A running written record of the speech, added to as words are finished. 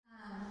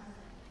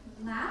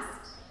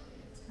Last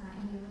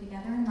time we were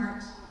together in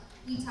March,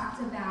 we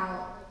talked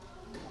about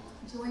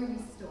joy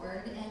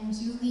restored, and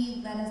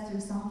Julie led us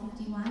through Psalm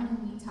 51,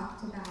 and we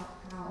talked about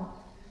how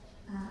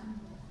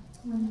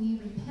when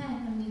we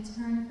repent, when we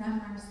turn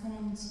from our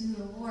sin to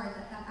the Lord,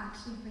 that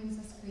actually brings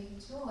us great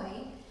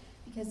joy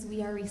because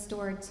we are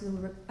restored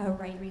to a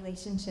right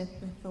relationship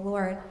with the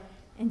Lord.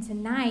 And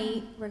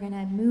tonight, we're going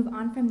to move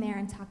on from there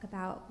and talk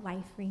about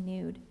life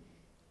renewed.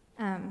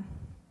 A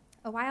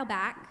while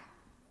back,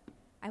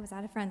 I was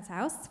at a friend's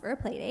house for a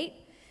play date.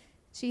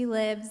 She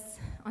lives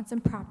on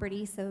some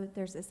property, so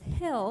there's this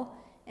hill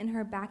in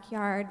her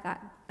backyard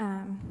that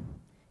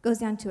goes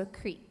down to a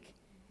creek.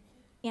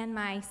 And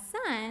my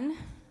son,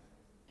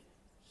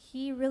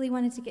 he really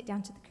wanted to get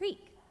down to the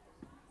creek.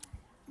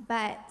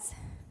 But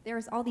there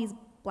was all these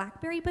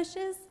blackberry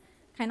bushes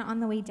kind of on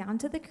the way down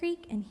to the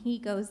creek, and he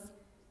goes,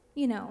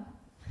 you know,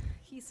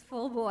 he's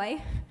full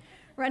boy,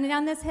 running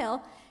down this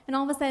hill, and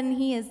all of a sudden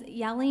he is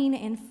yelling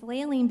and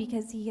flailing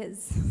because he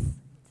has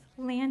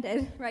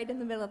landed right in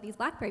the middle of these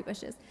blackberry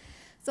bushes.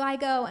 So I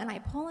go and I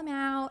pull him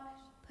out,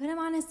 put him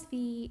on his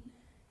feet,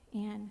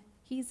 and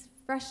he's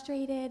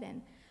frustrated,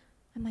 and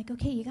I'm like,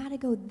 okay, you gotta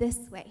go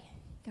this way.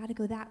 You gotta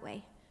go that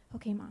way.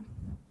 Okay, Mom.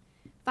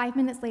 5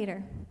 minutes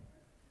later,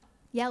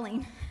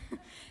 yelling.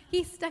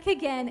 He's stuck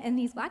again in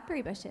these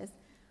blackberry bushes.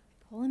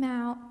 Pull him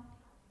out.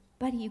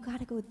 Buddy, you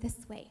gotta go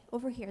this way,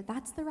 over here.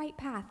 That's the right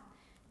path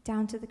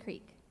down to the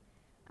creek.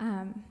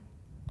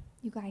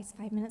 You guys,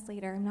 5 minutes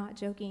later, I'm not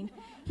joking.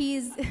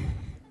 He's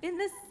in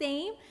the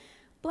same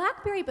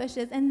blackberry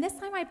bushes, and this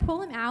time I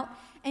pull him out,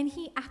 and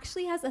he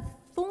actually has a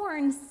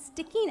thorn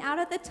sticking out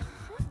of the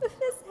top of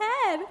his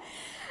head.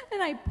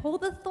 And I pull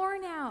the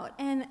thorn out,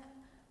 and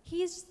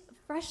he's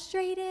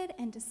frustrated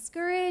and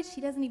discouraged.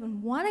 He doesn't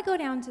even want to go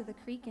down to the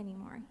creek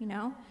anymore, you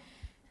know?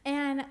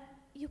 And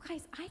you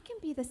guys, I can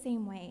be the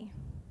same way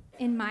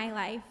in my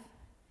life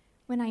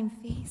when I'm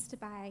faced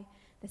by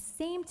the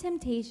same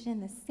temptation,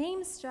 the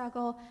same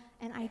struggle,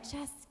 and I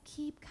just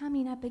keep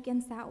coming up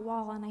against that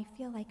wall, and I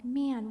feel like,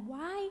 man,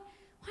 why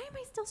am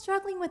I still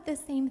struggling with this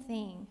same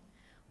thing?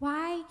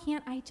 Why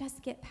can't I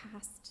just get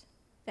past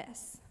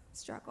this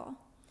struggle?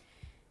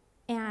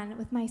 And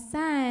with my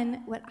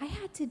son, what I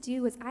had to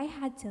do was I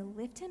had to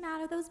lift him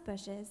out of those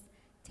bushes,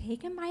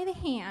 take him by the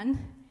hand,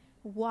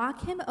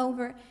 walk him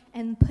over,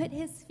 and put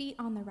his feet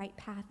on the right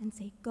path and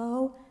say,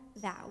 go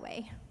that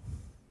way.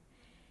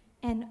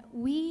 And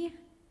we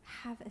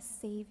have a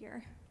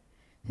Savior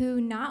who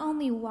not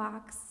only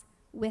walks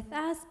with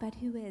us, but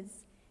who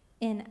is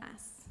in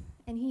us.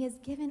 And he has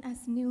given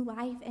us new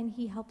life, and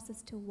he helps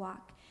us to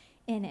walk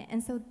in it.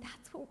 And so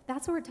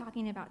that's what we're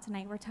talking about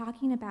tonight. We're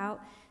talking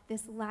about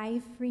this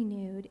life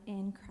renewed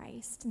in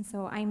Christ. And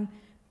so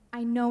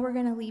I know we're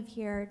going to leave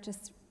here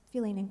just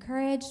feeling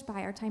encouraged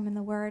by our time in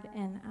the Word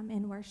and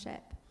in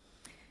worship.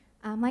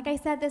 Like I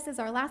said, this is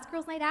our last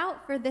girls' night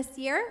out for this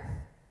year.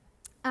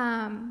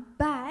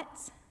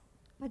 But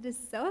what is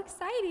so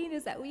exciting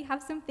is that we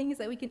have some things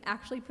that we can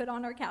actually put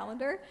on our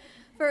calendar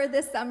for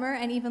this summer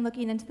and even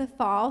looking into the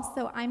fall.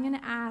 So I'm going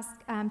to ask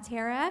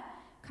Tara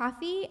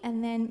Coffee,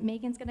 and then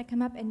Megan's going to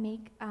come up and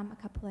make a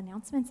couple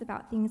announcements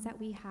about things that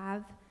we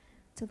have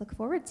to look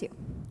forward to.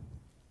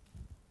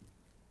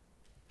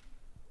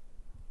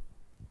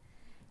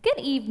 Good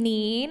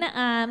evening.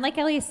 Like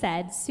Ellie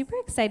said, super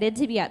excited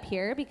to be up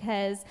here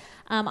because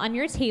on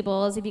your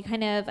tables, if you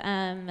kind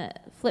of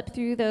flip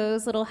through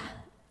those little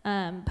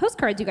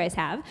postcards you guys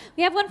have,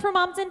 we have one for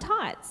Moms and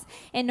Tots.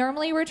 And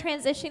normally we're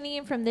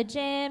transitioning from the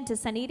gym to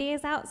sunny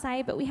days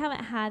outside, but we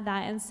haven't had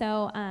that. And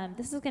so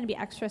this is going to be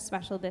extra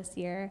special this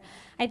year.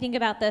 I think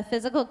about the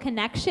physical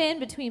connection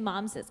between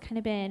moms that's kind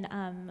of been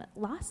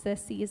lost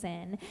this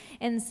season.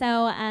 And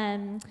so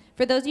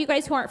for those of you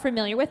guys who aren't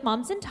familiar with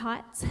Moms and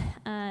Tots,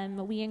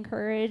 we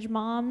encourage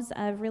moms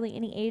of really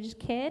any age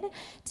kid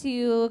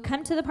to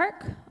come to the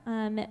park.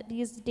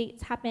 These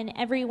dates happen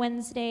every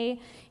Wednesday.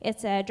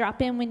 It's a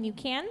drop-in when you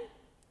can.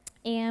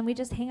 And we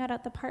just hang out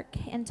at the park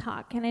and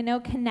talk. And I know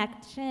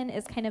connection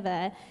is kind of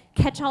a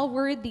catch-all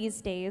word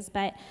these days,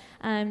 but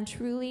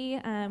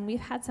truly we've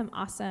had some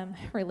awesome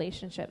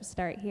relationships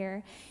start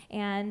here.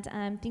 And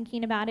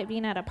thinking about it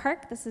being at a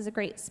park, this is a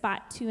great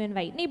spot to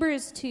invite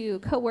neighbors, to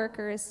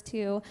coworkers,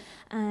 to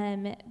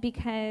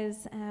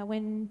because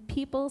when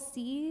people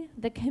see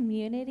the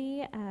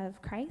community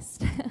of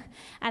Christ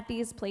at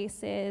these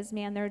places,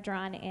 man, they're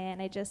drawn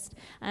in. I just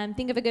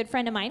think of a good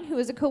friend of mine who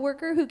was a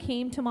coworker who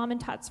came to Mom and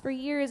Tots for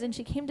years, and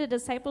she came to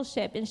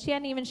discipleship, and she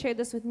hadn't even shared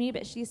this with me,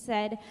 but she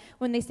said,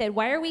 when they said,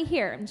 why are we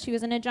here? And she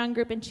was in a John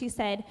group, and she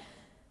said,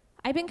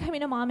 I've been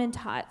coming to Mom and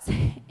Tots,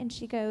 and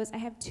she goes, I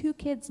have 2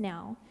 kids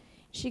now.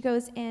 She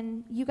goes,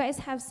 and you guys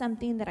have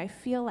something that I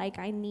feel like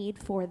I need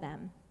for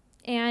them.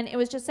 And it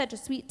was just such a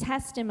sweet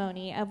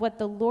testimony of what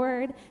the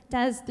Lord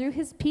does through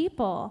his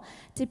people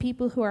to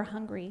people who are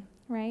hungry,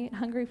 right?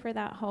 Hungry for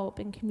that hope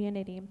and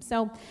community.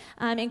 So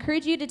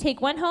encourage you to take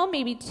 1 home,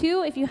 maybe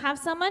 2 if you have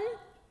someone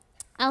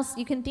else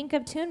you can think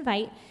of to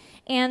invite.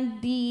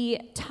 And the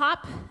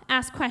top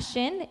asked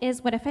question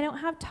is, what if I don't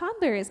have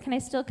toddlers? Can I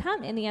still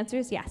come? And the answer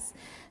is yes.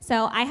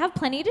 So I have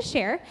plenty to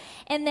share.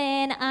 And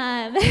then,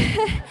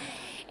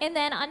 and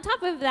then on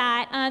top of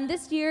that,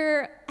 this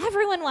year,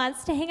 everyone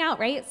wants to hang out,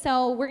 right?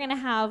 So we're going to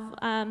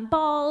have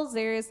balls.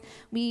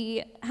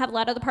 We have a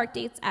lot of the park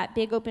dates at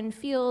big open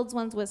fields,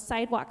 ones with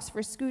sidewalks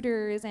for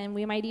scooters, and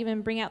we might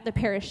even bring out the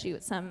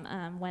parachute some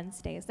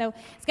Wednesdays. So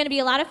it's going to be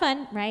a lot of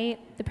fun, right?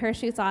 The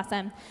parachute's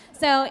awesome.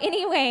 So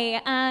anyway,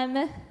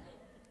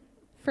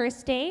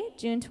 first day,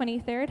 June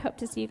 23rd. Hope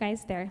to see you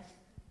guys there.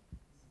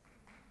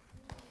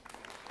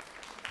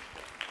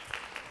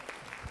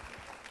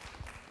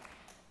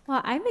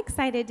 Well, I'm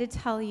excited to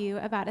tell you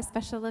about a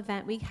special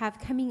event we have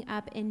coming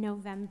up in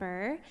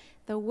November,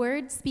 the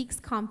Word Speaks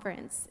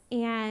Conference.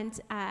 And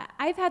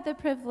I've had the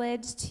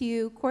privilege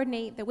to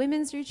coordinate the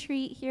women's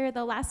retreat here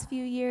the last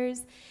few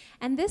years.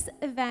 And this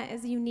event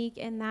is unique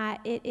in that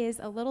it is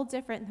a little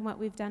different than what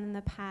we've done in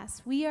the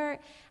past. We are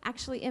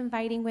actually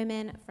inviting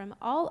women from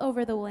all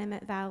over the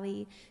Willamette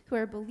Valley who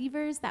are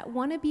believers that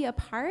want to be a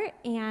part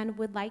and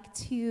would like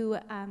to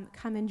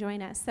come and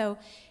join us. So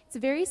it's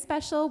very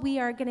special. We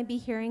are going to be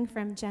hearing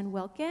from Jen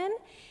Wilkin,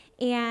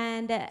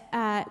 and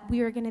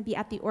we are going to be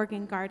at the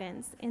Oregon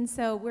Gardens. And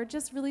so we're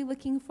just really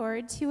looking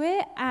forward to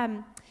it.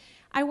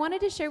 I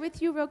wanted to share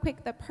with you real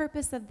quick the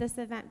purpose of this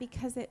event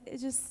because it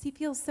just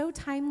feels so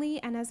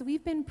timely, and as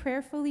we've been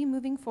prayerfully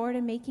moving forward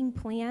and making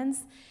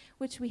plans,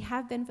 which we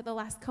have been for the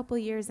last couple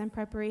of years in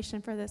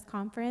preparation for this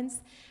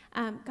conference,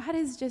 God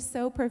is just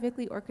so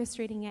perfectly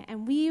orchestrating it,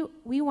 and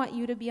we want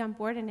you to be on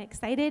board and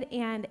excited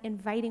and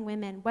inviting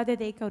women, whether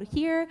they go to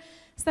here,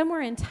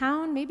 somewhere in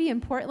town, maybe in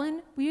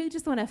Portland. We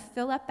just want to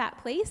fill up that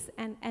place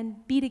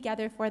and be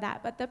together for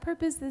that. But the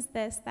purpose is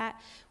this, that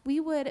we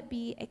would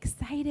be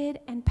excited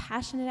and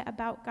passionate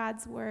about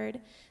God's word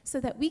so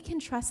that we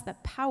can trust the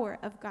power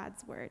of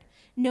God's word,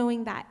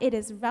 knowing that it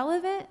is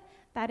relevant,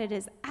 that it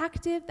is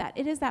active, that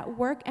it is at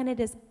work, and it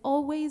is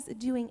always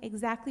doing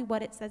exactly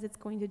what it says it's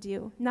going to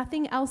do.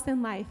 Nothing else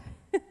in life,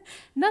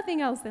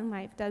 nothing else in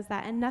life does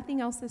that, and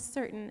nothing else is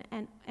certain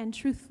and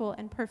truthful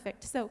and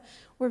perfect. So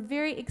we're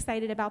very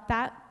excited about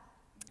that.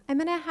 I'm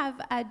going to have,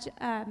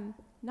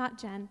 not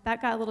Jen,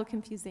 that got a little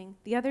confusing,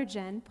 the other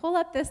Jen, pull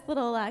up this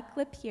little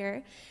clip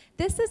here.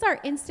 This is our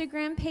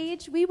Instagram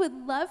page. We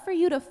would love for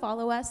you to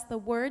follow us, the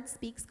Word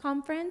Speaks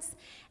Conference,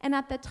 and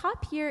at the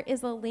top here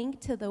is a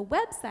link to the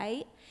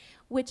website,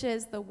 which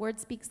is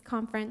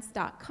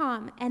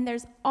thewordspeaksconference.com. And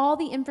there's all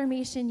the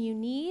information you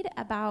need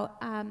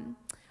about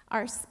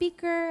our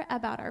speaker,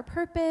 about our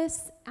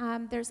purpose.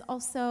 There's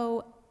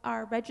also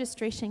our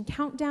registration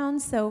countdown,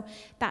 so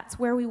that's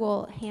where we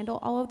will handle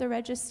all of the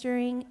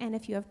registering. And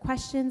if you have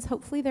questions,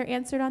 hopefully they're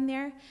answered on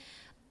there.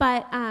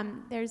 But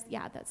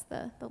that's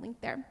the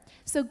link there.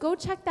 So go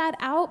check that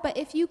out. But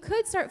if you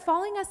could start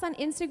following us on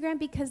Instagram,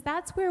 because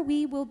that's where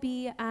we will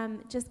be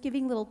just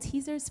giving little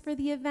teasers for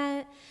the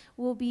event.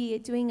 We'll be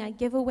doing a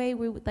giveaway.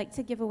 We would like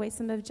to give away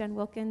some of Jen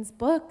Wilkin's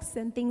books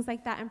and things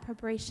like that in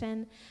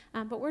preparation.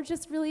 But we're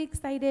just really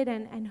excited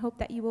and hope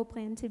that you will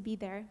plan to be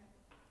there.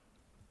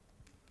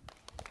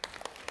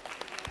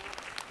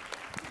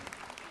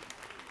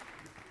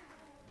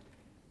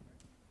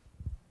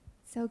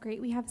 So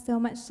great. We have so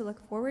much to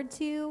look forward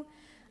to.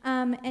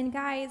 And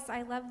guys,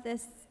 I love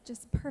this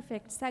just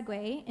perfect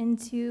segue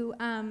into,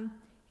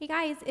 hey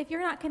guys, if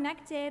you're not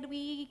connected,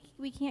 we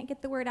can't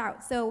get the word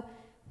out. So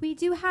we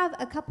do have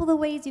a couple of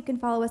ways you can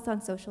follow us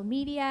on social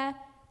media.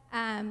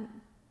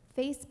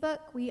 Facebook,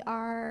 we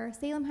are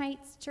Salem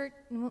Heights Church,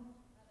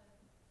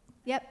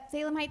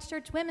 Salem Heights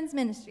Church Women's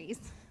Ministries.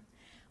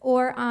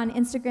 Or on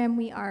Instagram,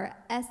 we are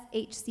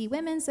SHC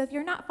Women. So if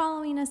you're not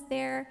following us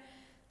there,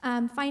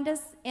 find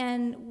us,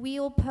 and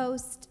we'll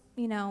post,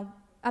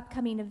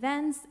 upcoming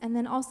events, and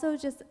then also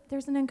just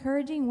there's an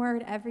encouraging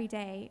word every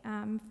day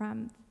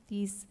from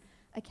these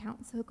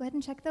accounts. So go ahead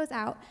and check those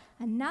out.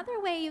 Another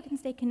way you can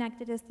stay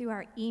connected is through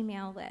our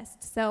email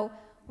list. So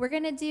we're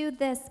going to do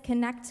this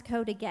connect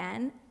code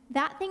again.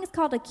 That thing is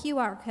called a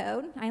QR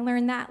code. I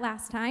learned that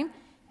last time.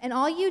 And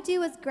all you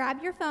do is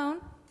grab your phone,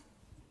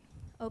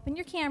 open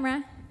your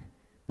camera,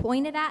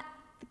 point it at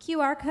the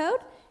QR code.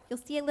 You'll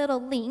see a little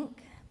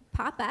link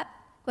pop up.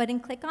 Go ahead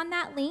and click on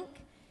that link.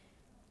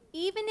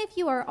 Even if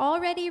you are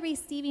already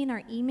receiving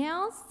our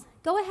emails,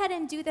 go ahead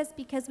and do this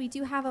because we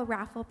do have a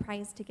raffle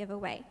prize to give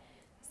away.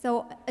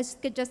 So it's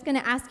just going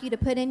to ask you to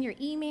put in your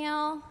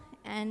email,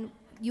 and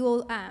you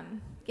will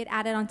get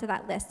added onto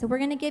that list. So we're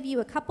going to give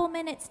you a couple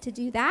minutes to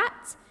do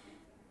that,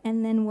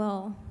 and then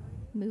we'll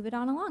move it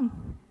on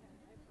along.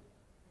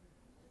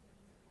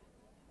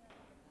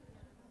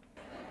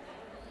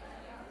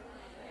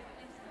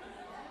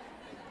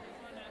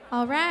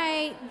 All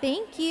right,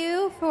 thank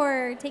you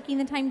for taking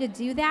the time to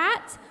do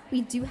that. We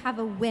do have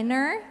a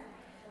winner.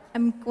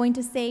 I'm going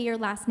to say your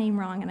last name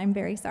wrong, and I'm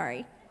very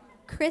sorry.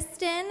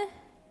 Kristen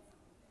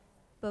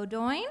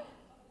Beaudoin.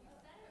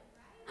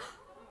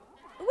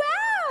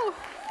 Wow!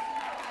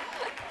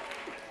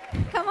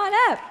 Come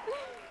on up.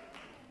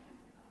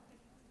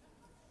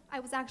 I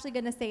was actually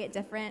going to say it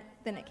different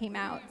than it came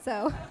out,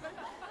 so.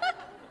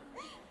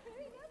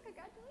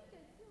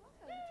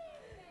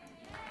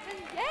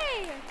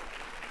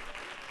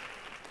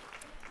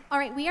 All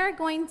right, we are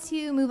going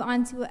to move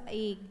on to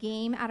a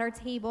game at our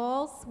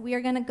tables. We are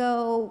going to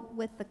go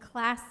with the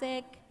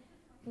classic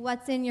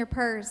 "What's in Your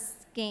Purse"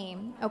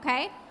 game,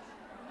 okay?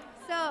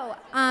 So,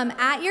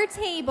 at your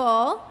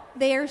table,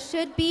 there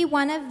should be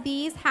one of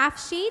these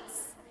half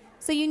sheets.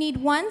 So you need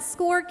one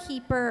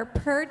scorekeeper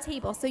per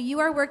table. So you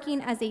are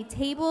working as a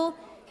table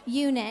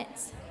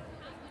unit.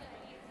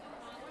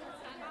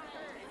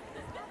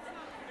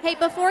 Hey,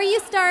 before you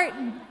start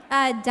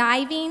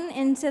diving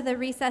into the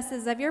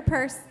recesses of your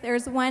purse,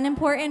 there's one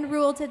important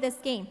rule to this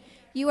game.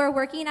 You are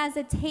working as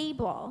a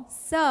table.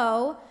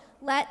 So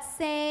let's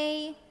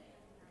say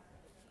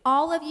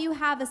all of you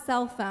have a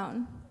cell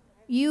phone.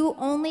 You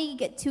only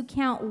get to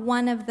count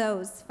one of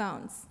those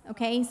phones,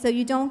 okay? So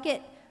you don't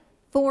get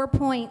 4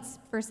 points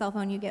per cell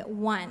phone, you get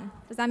 1.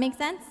 Does that make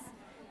sense?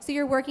 So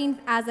you're working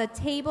as a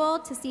table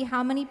to see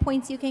how many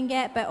points you can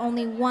get, but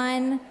only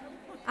one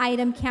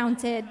item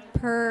counted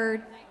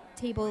per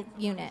table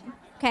unit,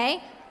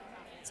 okay?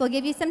 So I'll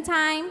give you some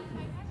time.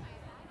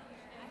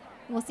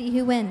 We'll see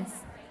who wins.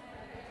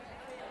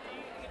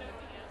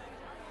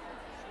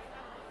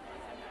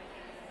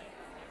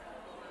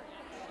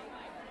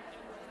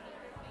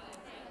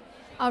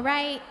 All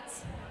right.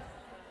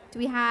 Do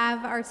we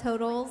have our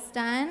totals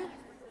done?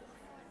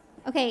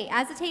 Okay,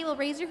 as a table,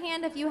 raise your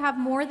hand if you have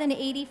more than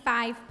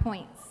 85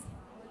 points.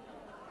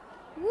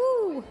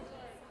 Woo!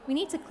 We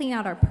need to clean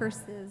out our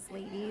purses,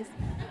 ladies.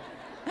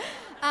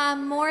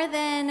 More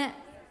than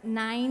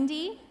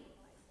 90,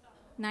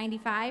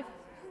 95,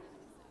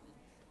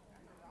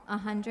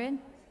 100,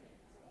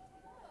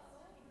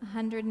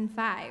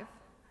 105,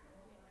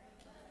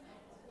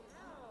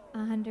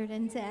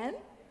 110.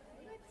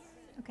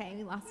 Okay,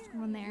 we lost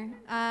one there.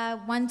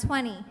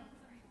 120,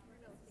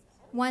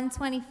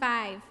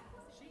 125,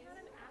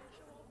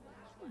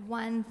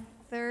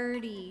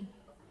 130.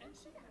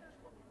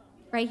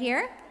 Right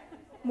here?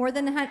 More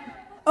than 100.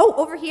 Oh,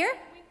 over here?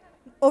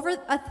 Over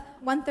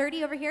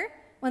 130 over here?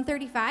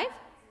 135?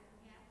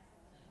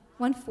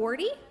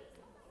 140?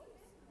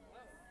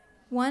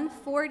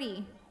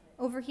 140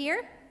 over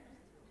here?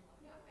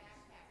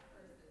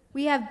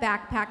 We have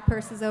backpack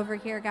purses over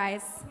here,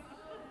 guys.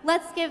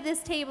 Let's give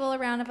this table a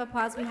round of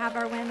applause. We have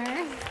our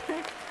winner.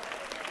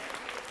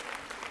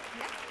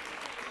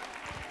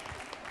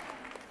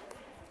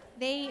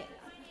 They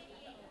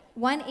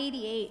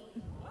 188.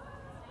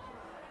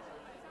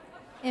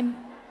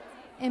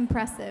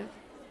 Impressive.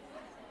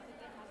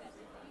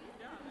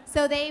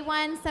 So they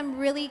won some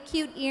really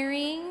cute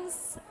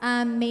earrings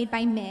made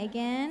by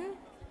Megan.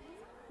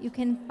 You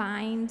can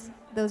find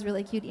those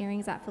really cute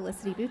earrings at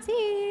Felicity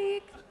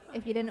Boutique.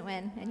 If you didn't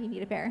win and you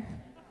need a pair,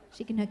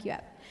 she can hook you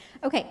up.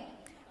 Okay.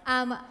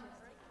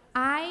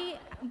 I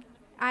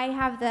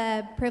have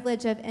the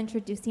privilege of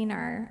introducing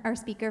our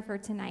speaker for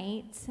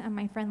tonight,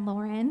 my friend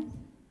Lauren.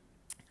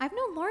 I've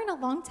known Lauren a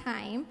long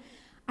time.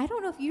 I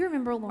don't know if you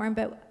remember Lauren,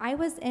 but I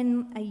was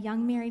in a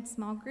young married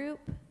small group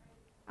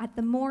at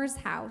the Moore's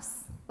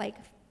house.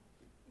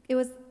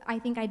 I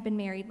think I'd been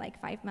married like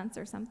 5 months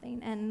or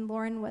something, and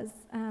Lauren was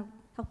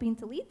helping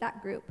to lead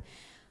that group.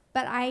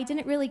 But I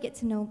didn't really get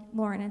to know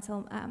Lauren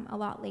until a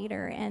lot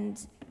later,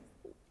 and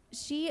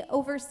she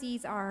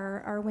oversees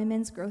our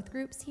women's growth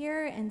groups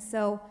here, and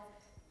so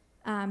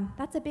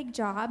that's a big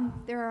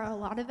job. There are a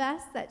lot of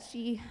us that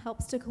she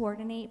helps to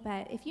coordinate,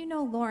 but if you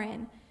know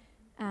Lauren,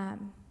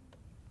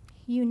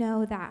 you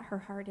know that her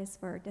heart is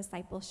for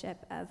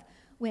discipleship of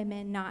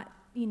women, not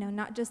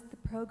just the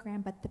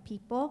program, but the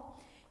people.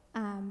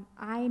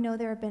 I know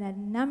there have been a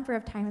number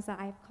of times that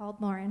I've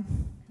called Lauren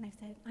and I've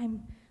said,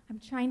 I'm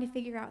trying to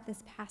figure out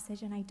this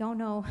passage and I don't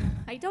know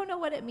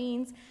what it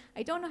means.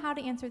 I don't know how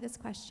to answer this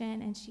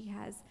question. And she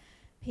has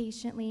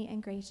patiently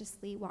and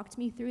graciously walked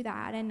me through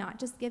that and not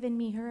just given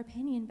me her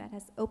opinion, but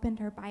has opened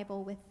her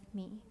Bible with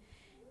me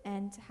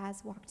and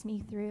has walked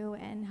me through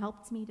and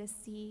helped me to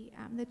see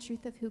the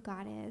truth of who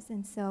God is.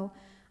 And so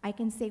I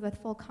can say with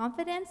full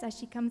confidence as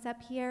she comes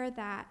up here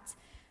that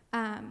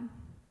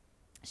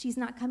she's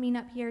not coming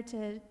up here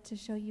to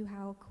show you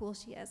how cool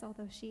she is,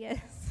 although she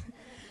is.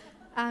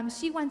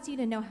 She wants you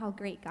to know how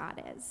great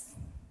God is.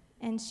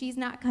 And she's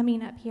not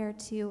coming up here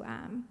to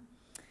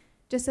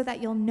just so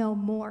that you'll know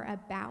more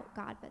about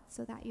God, but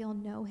so that you'll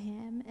know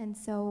him. And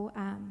so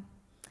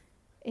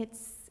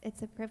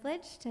it's a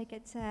privilege to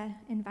get to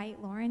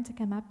invite Lauren to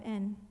come up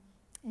and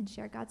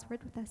share God's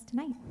word with us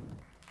tonight.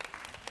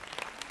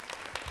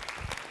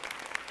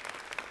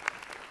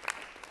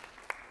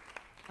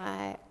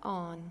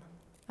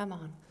 I'm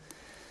on.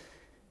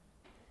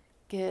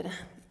 Good.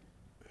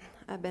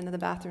 I've been to the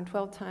bathroom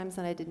 12 times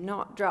and I did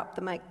not drop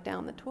the mic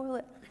down the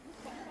toilet.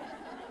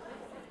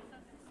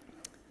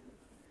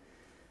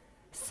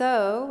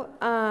 So,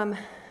 I'm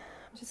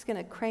just going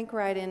to crank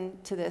right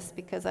into this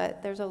because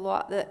there's a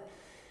lot that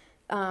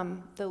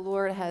the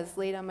Lord has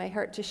laid on my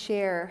heart to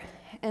share.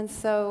 And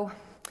so,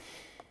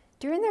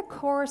 during the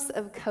course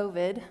of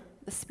COVID,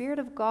 the Spirit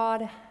of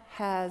God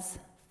has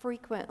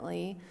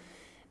frequently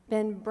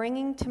been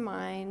bringing to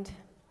mind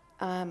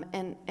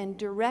and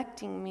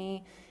directing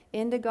me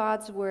into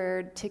God's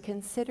Word to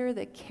consider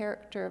the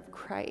character of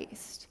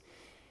Christ.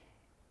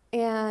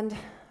 And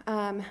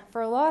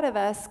for a lot of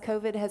us,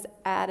 COVID has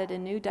added a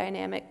new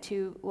dynamic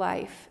to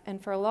life.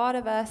 And for a lot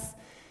of us,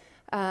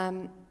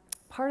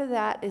 part of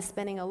that is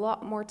spending a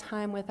lot more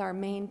time with our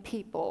main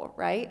people,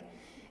 right?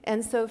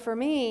 And so for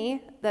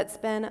me, that's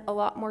been a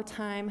lot more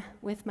time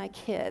with my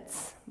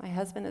kids. My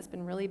husband has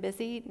been really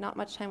busy, not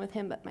much time with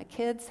him, but my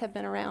kids have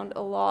been around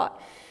a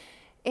lot.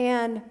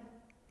 And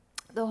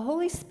the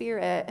Holy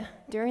Spirit,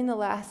 during the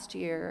last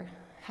year,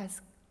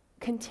 has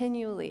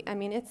continually,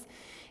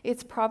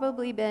 it's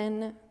probably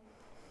been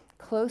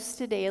close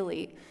to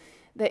daily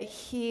that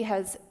he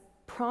has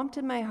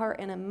prompted my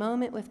heart in a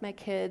moment with my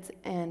kids,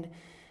 and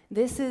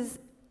this is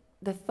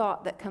the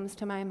thought that comes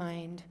to my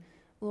mind.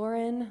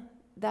 Lauren,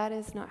 that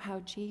is not how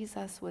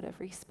Jesus would have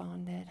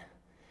responded.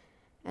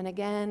 And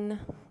again,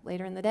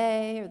 later in the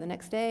day, or the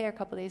next day, or a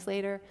couple days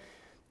later,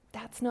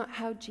 that's not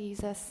how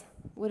Jesus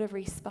would have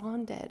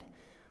responded.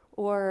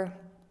 Or,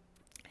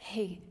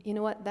 hey, you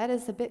know what? That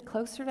is a bit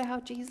closer to how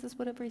Jesus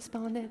would have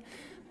responded,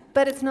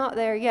 but it's not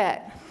there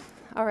yet.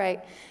 All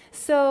right.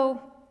 So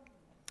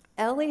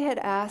Ellie had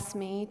asked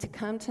me to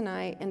come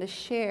tonight and to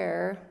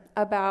share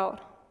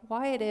about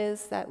why it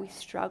is that we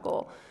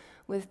struggle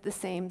with the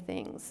same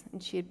things.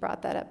 And she had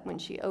brought that up when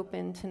she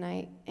opened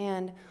tonight,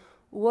 and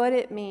what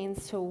it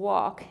means to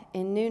walk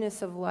in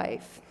newness of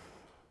life.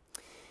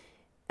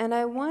 And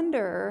I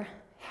wonder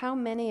how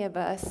many of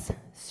us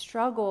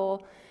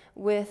struggle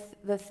with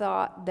the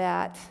thought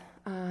that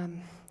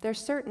there's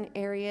certain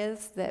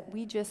areas that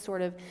we just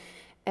sort of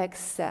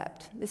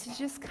accept. This is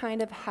just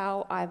kind of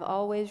how I've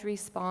always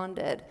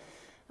responded.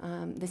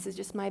 This is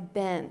just my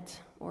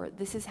bent, or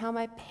this is how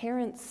my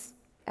parents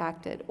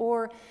acted,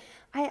 or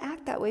I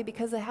act that way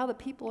because of how the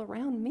people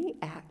around me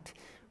act,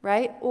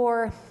 right?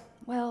 Or,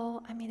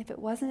 well, if it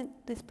wasn't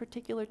this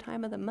particular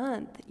time of the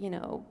month,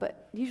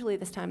 but usually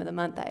this time of the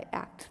month I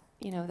act,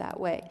 that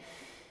way.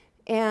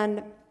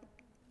 And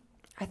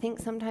I think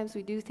sometimes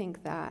we do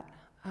think that.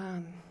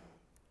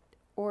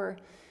 Or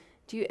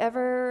do you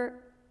ever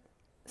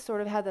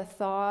sort of have the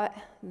thought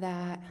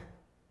that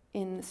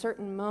in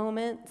certain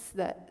moments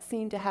that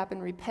seem to happen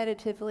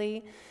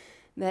repetitively,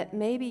 that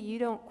maybe you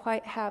don't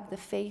quite have the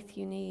faith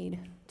you need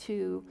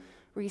to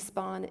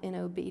respond in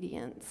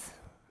obedience?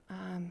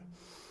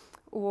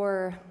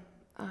 Or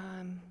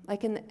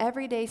like in the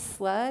everyday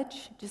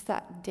sludge, just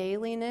that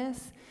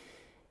dailiness,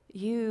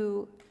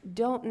 you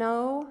don't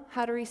know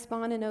how to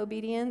respond in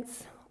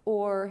obedience,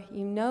 or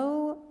you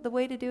know the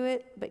way to do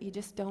it, but you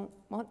just don't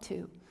want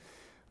to.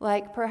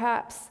 Like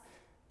perhaps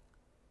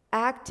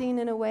acting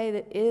in a way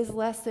that is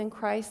less than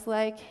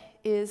Christ-like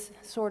is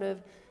sort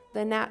of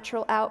the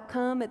natural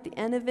outcome at the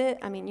end of it.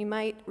 You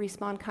might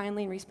respond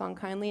kindly,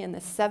 and the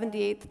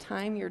 78th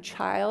time your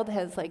child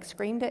has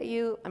screamed at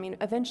you,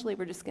 eventually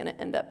we're just going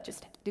to end up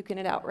just duking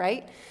it out,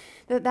 right?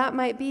 That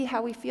might be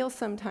how we feel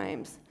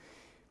sometimes.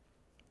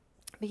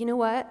 But you know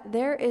what?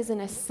 There is an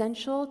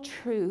essential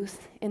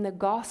truth in the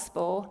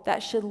gospel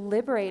that should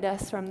liberate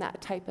us from that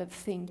type of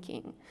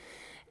thinking.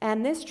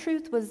 And this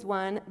truth was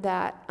one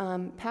that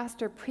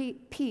Pastor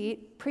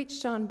Pete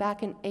preached on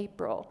back in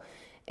April.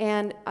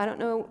 And I don't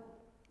know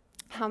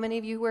how many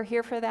of you were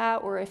here for that,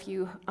 or if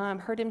you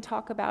heard him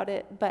talk about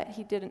it, but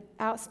he did an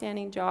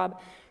outstanding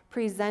job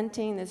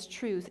presenting this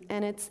truth.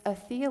 And it's a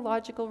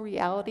theological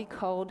reality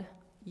called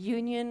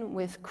union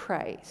with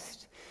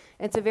Christ.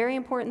 It's a very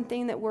important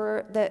thing that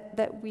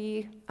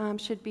we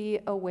should be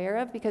aware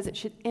of, because it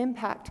should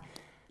impact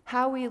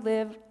how we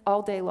live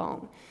all day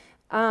long.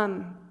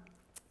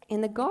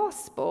 In the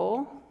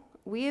gospel,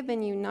 we have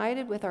been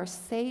united with our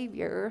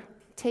Savior,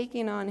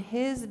 taking on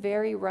his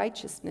very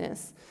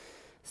righteousness,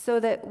 so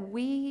that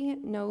we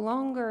no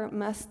longer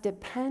must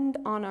depend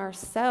on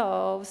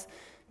ourselves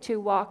to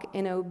walk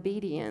in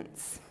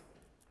obedience.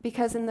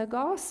 Because in the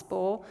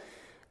gospel,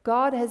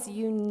 God has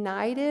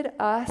united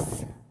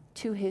us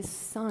to his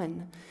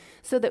Son,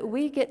 so that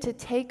we get to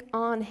take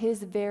on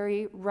his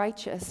very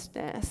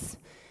righteousness.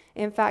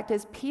 In fact,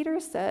 as Peter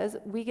says,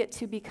 we get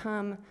to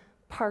become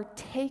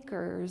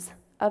partakers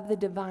of the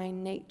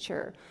divine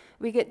nature.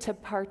 We get to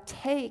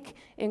partake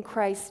in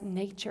Christ's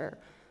nature,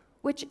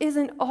 which is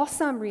an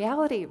awesome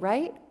reality,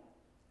 right?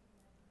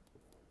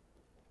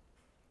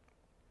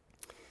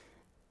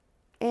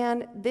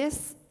 And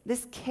this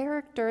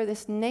character,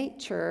 this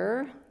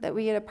nature that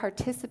we get to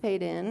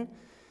participate in,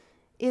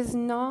 is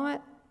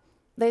not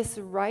this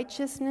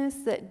righteousness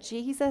that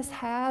Jesus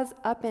has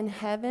up in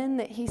heaven,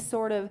 that he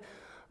sort of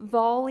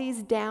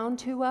volleys down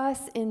to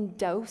us in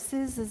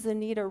doses as the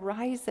need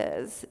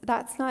arises.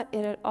 That's not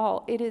it at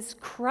all. It is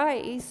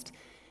Christ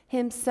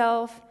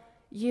himself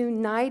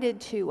united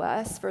to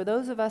us. For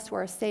those of us who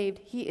are saved,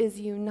 he is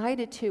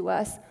united to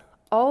us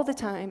all the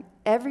time,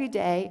 every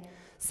day,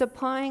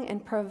 supplying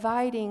and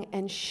providing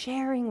and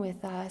sharing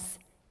with us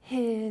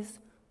his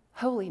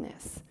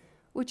holiness,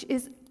 which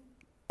is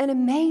an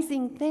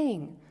amazing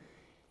thing.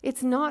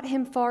 It's not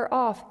him far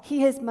off.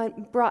 He has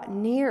been brought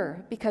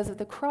near because of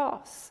the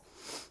cross.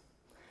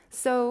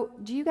 So,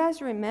 do you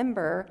guys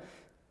remember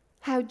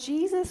how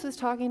Jesus was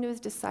talking to his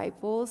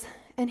disciples,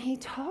 and he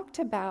talked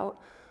about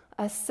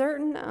a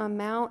certain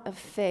amount of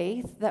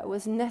faith that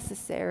was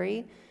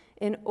necessary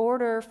in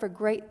order for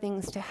great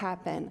things to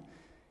happen.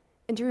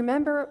 And do you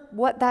remember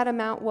what that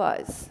amount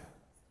was?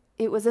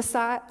 It was the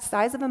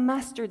size of a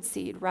mustard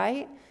seed,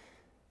 right?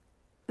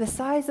 The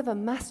size of a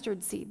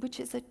mustard seed, which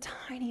is a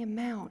tiny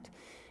amount.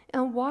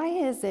 And why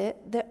is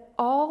it that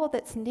all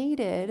that's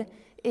needed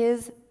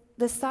is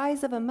the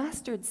size of a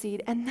mustard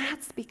seed? And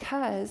that's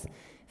because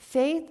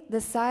faith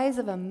the size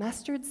of a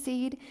mustard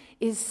seed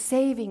is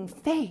saving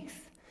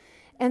faith.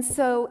 And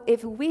so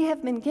if we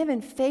have been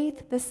given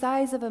faith the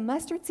size of a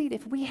mustard seed,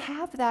 if we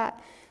have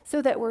that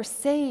so that we're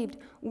saved,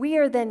 we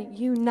are then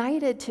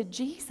united to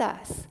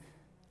Jesus.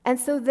 And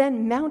so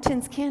then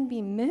mountains can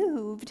be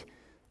moved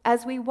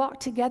as we walk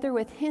together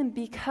with him,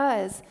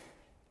 because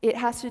it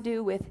has to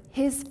do with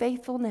his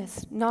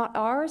faithfulness, not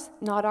ours,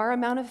 not our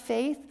amount of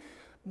faith,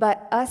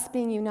 but us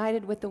being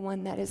united with the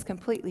one that is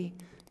completely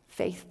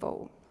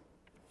faithful.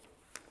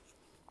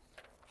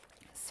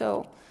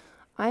 So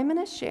I'm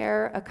going to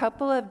share a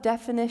couple of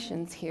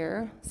definitions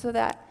here so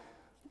that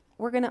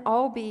we're going to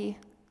all be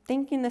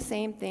thinking the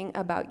same thing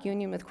about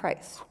union with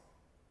Christ.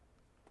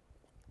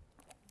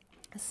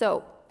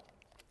 So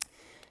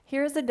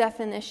here's a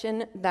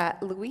definition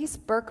that Louis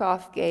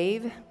Berkhoff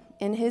gave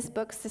in his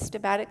book,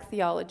 Systematic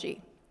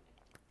Theology.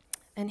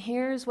 And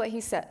here's what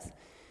he says.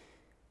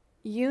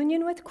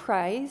 Union with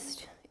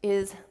Christ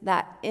is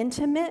that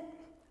intimate,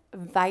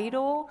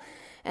 vital,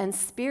 and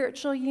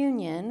spiritual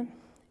union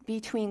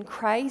between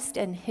Christ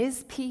and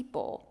his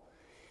people,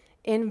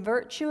 in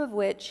virtue of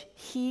which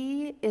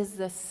he is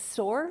the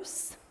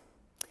source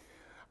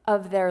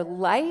of their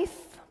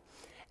life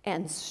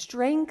and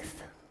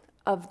strength,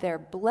 of their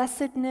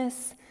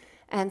blessedness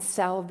and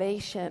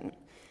salvation.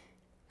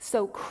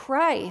 So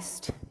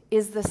Christ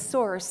is the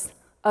source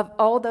of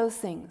all those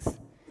things.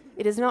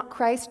 It is not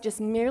Christ just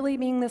merely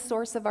being the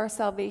source of our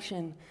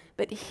salvation,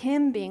 but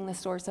him being the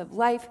source of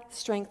life,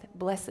 strength,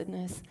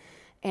 blessedness,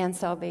 and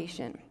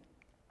salvation.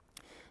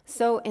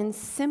 So in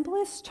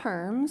simplest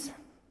terms,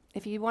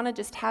 if you want to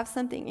just have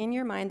something in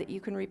your mind that you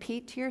can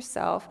repeat to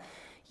yourself,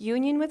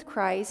 union with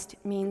Christ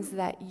means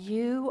that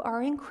you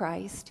are in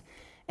Christ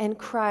and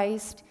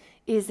Christ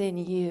is in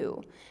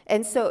you.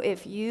 And so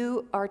if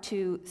you are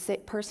to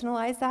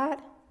personalize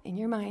that in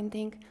your mind,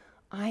 think,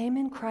 I am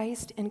in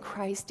Christ and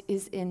Christ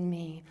is in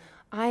me.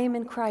 I am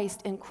in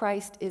Christ and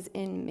Christ is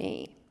in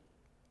me.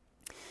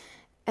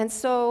 And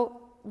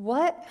so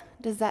what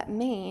does that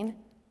mean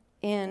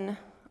in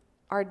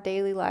our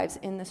daily lives,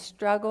 in the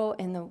struggle,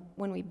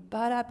 when we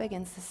butt up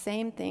against the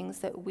same things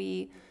that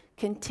we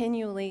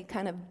continually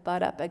kind of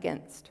butt up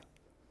against?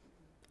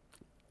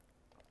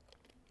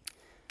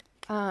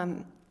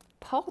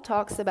 Paul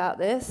talks about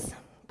this.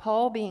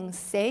 Paul being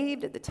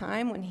saved at the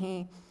time when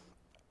he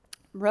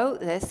wrote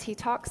this, he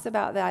talks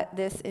about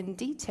this in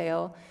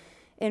detail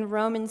in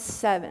Romans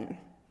 7,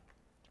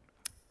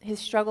 his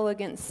struggle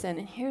against sin.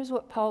 And here's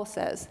what Paul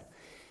says.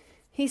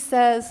 He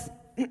says,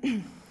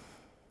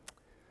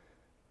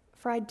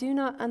 for I do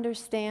not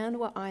understand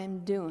what I am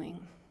doing.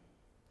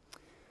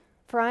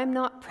 For I am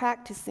not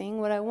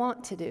practicing what I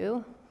want to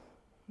do,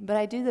 but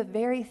I do the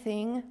very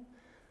thing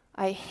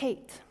I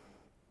hate.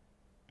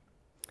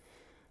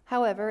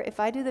 However, if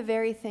I do the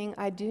very thing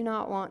I do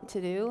not want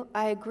to do,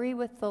 I agree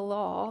with the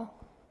law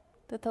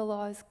that the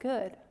law is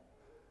good.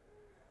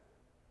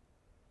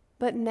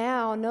 But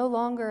now no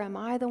longer am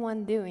I the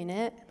one doing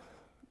it,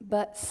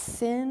 but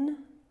sin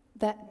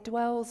that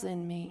dwells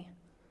in me.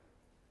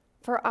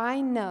 For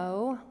I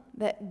know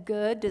that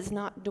good does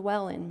not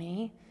dwell in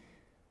me,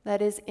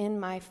 that is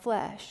in my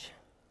flesh.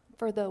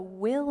 For the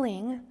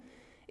willing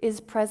is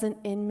present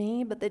in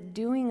me, but the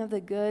doing of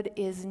the good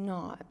is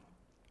not.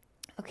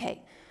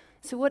 Okay,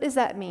 so what does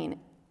that mean?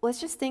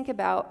 Let's just think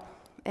about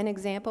an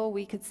example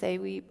we could say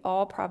we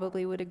all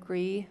probably would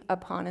agree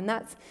upon, and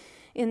that's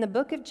in the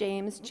book of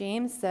James.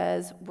 James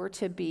says we're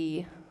to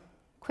be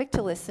quick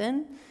to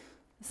listen,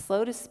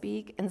 slow to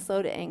speak, and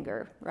slow to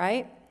anger,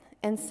 right?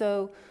 And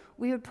so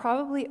we would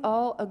probably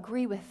all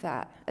agree with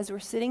that. As we're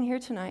sitting here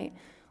tonight,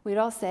 we'd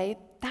all say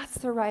that's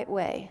the right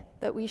way,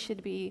 that we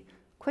should be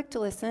quick to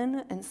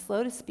listen and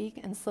slow to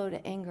speak and slow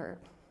to anger.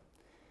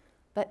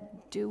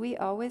 But do we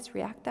always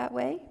react that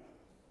way?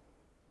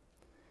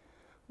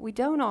 We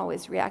don't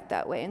always react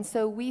that way. And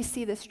so we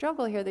see the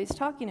struggle here that he's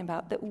talking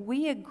about, that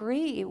we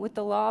agree with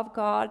the law of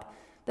God,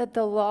 that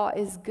the law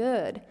is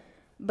good,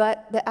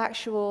 but the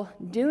actual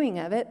doing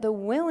of it, the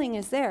willing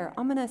is there.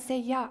 I'm going to say,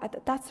 yeah,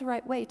 that's the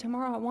right way.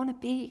 Tomorrow I want to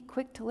be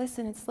quick to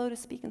listen and slow to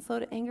speak and slow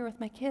to anger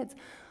with my kids.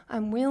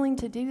 I'm willing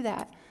to do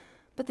that.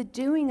 But the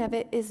doing of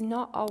it is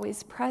not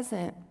always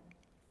present.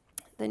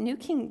 The New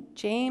King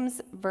James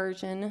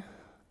Version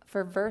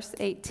for verse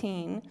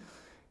 18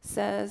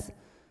 says,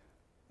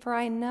 for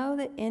I know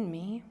that in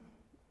me,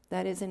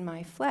 that is in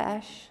my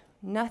flesh,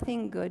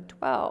 nothing good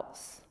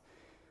dwells.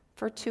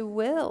 For to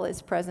will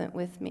is present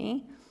with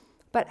me,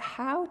 but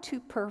how to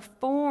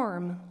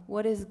perform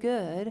what is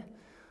good,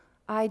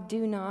 I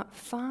do not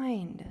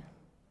find.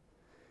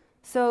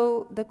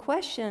 So the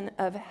question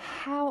of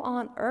how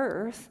on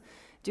earth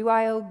do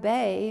I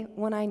obey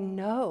when I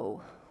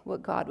know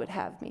what God would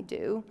have me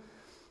do.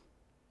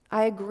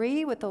 I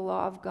agree with the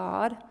law of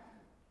God,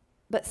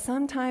 but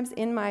sometimes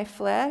in my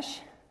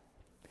flesh,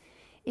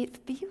 it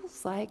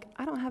feels like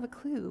I don't have a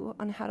clue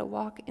on how to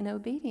walk in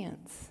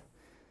obedience.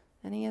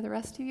 Any of the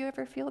rest of you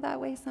ever feel that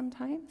way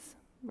sometimes,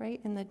 right,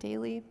 in the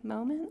daily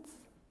moments?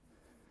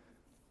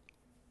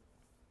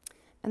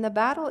 And the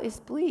battle is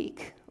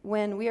bleak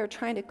when we are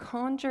trying to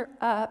conjure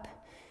up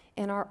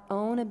in our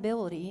own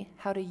ability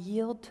how to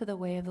yield to the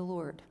way of the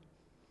Lord.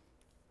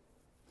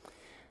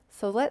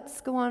 So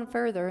let's go on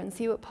further and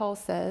see what Paul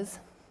says.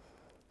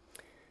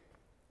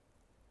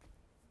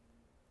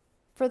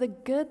 For the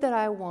good that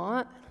I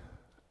want,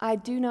 I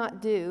do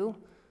not do,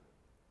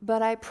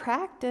 but I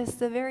practice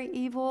the very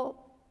evil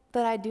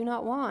that I do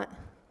not want.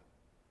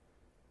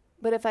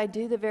 But if I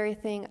do the very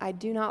thing I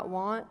do not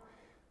want,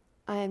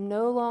 I am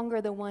no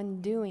longer the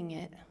one doing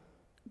it,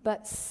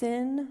 but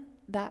sin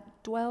that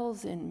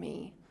dwells in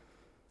me.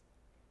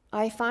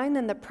 I find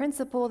then the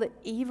principle that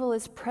evil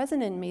is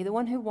present in me, the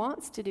one who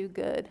wants to do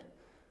good.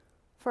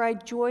 For I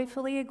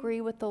joyfully agree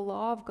with the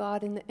law of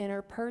God in the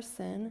inner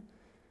person,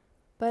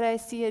 but I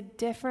see a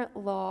different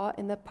law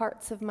in the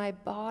parts of my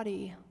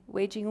body,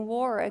 waging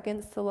war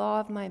against the law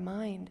of my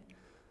mind,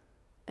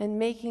 and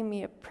making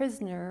me a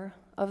prisoner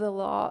of the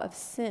law of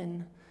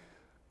sin,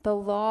 the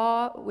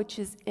law which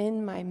is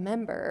in my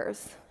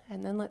members.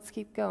 And then let's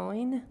keep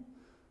going.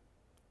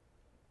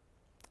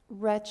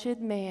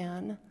 Wretched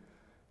man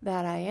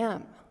that I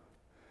am,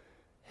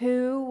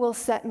 who will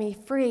set me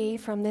free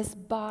from this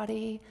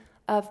body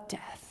of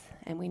death?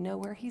 And we know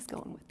where he's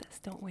going with this,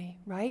 don't we?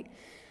 Right?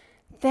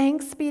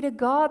 Thanks be to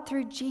God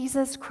through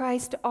Jesus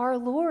Christ our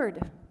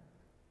Lord.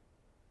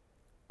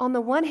 On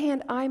the one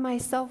hand, I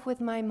myself with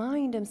my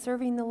mind am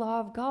serving the law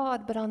of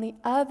God, but on the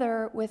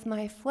other, with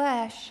my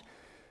flesh,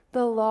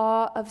 the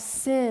law of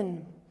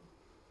sin.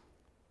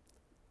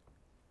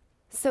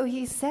 So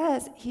he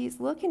says, he's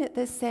looking at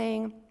this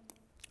saying,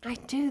 I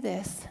do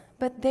this,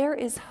 but there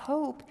is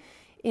hope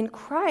in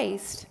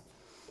Christ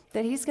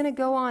that he's going to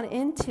go on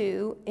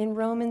into in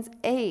Romans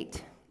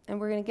 8, and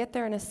we're going to get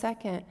there in a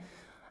second.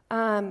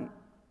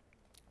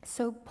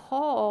 So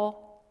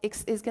Paul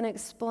is going to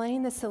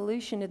explain the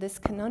solution to this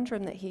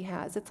conundrum that he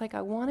has. It's like,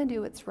 I want to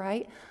do what's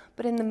right,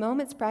 but in the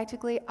moments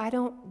practically, I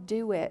don't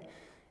do it.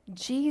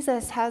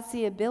 Jesus has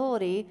the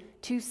ability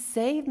to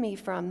save me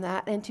from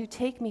that and to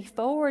take me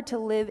forward to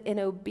live in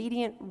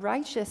obedient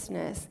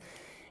righteousness.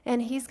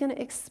 And he's going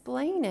to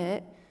explain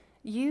it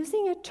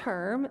using a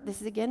term,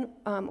 this is again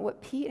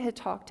what Pete had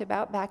talked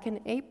about back in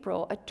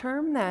April, a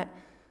term that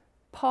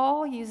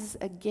Paul uses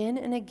again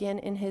and again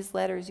in his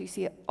letters. You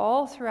see it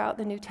all throughout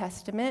the New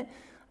Testament.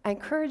 I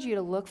encourage you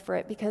to look for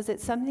it because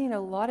it's something a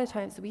lot of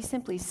times we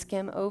simply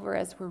skim over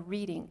as we're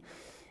reading.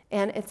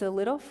 And it's a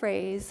little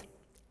phrase,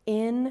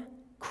 in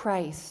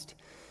Christ.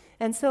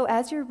 And so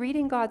as you're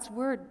reading God's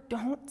word,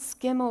 don't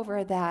skim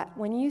over that.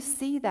 When you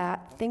see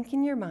that, think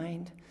in your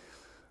mind,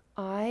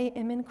 I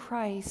am in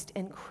Christ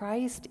and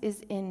Christ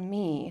is in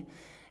me.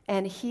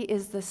 And he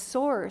is the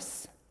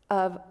source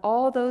of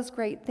all those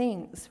great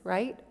things,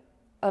 right?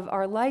 Of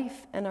our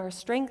life and our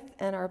strength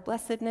and our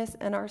blessedness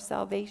and our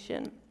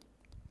salvation.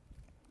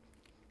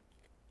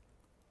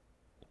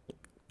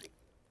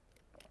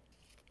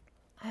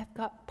 I've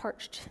got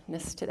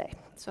parchedness today,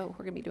 so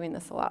we're going to be doing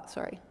this a lot,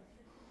 sorry.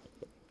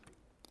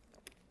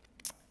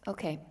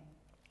 Okay,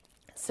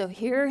 so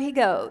here he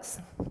goes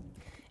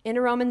into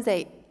Romans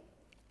 8.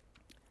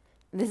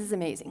 This is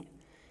amazing.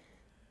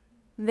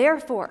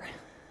 Therefore,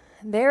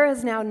 there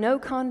is now no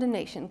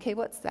condemnation. Okay,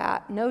 what's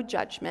that? No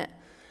judgment.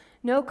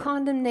 No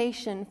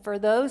condemnation for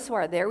those who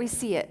are, there we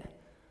see it,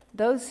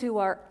 those who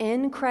are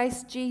in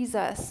Christ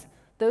Jesus,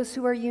 those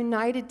who are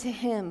united to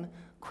him.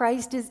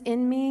 Christ is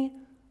in me,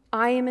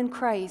 I am in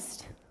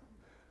Christ.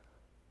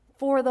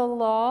 For the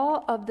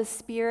law of the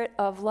Spirit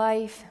of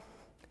life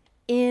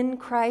in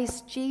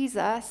Christ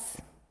Jesus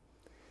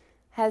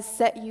has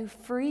set you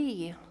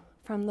free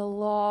from the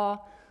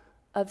law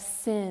of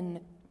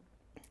sin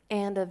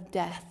and of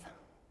death.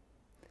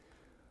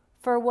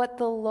 For what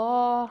the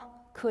law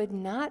could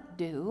not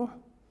do,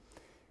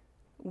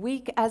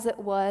 weak as it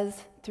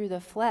was through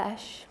the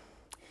flesh,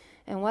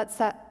 and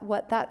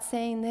what that's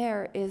saying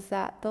there is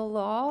that the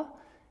law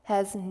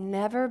has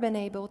never been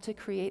able to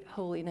create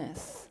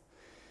holiness.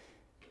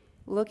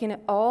 Looking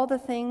at all the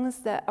things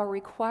that are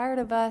required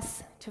of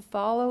us to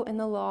follow in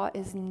the law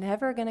is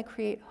never going to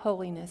create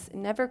holiness. It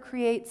never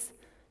creates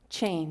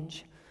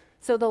change.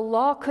 So the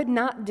law could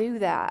not do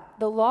that.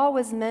 The law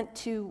was meant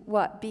to,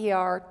 be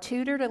our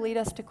tutor to lead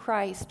us to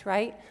Christ,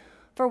 right?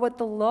 For what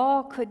the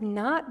law could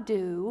not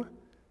do,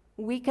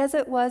 weak as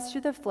it was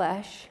through the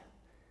flesh,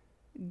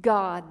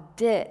 God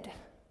did,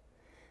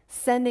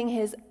 sending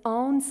his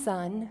own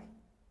Son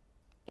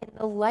in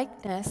the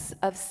likeness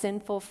of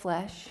sinful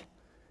flesh,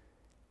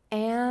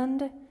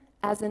 and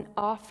as an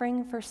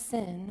offering for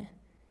sin,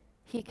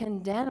 he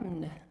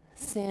condemned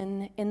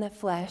sin in the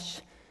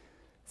flesh.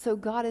 So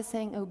God is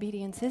saying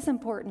obedience is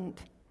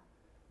important.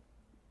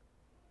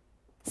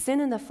 Sin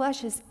in the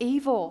flesh is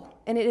evil,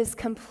 and it is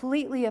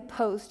completely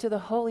opposed to the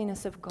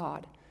holiness of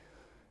God.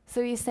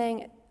 So he's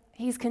saying,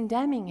 he's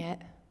condemning it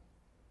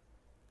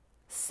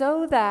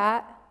so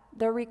that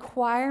the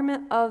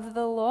requirement of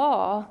the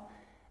law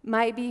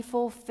might be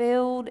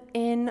fulfilled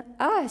in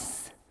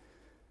us.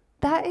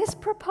 That is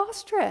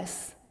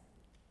preposterous,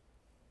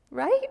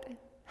 right?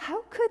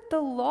 How could the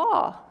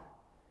law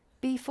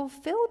be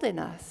fulfilled in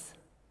us?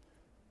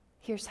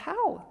 Here's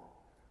how.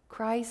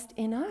 Christ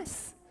in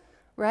us,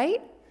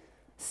 right?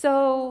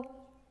 So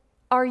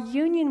our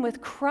union with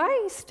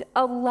Christ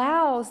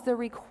allows the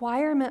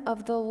requirement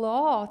of the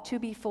law to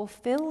be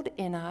fulfilled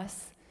in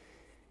us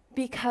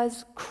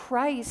because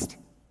Christ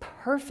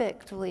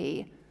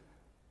perfectly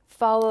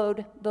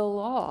followed the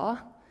law,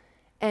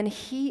 and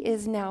he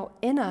is now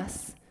in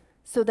us,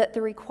 so that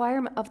the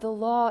requirement of the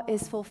law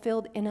is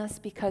fulfilled in us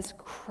because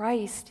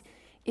Christ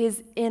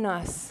is in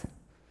us.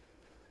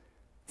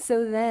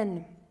 So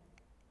then,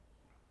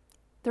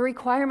 the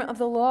requirement of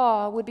the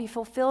law would be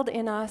fulfilled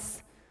in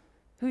us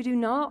who do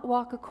not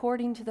walk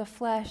according to the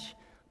flesh,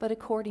 but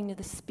according to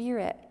the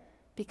Spirit,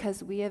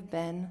 because we have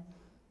been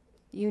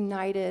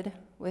united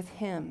with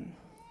him.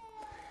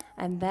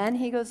 And then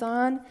he goes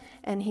on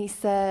and he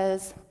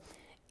says,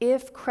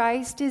 if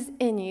Christ is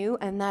in you,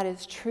 and that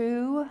is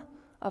true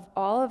of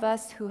all of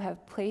us who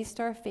have placed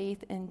our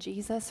faith in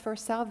Jesus for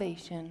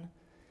salvation,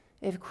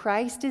 if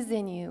Christ is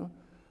in you,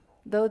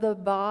 though the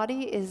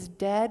body is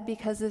dead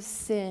because of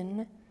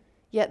sin,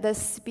 yet the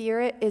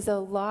Spirit is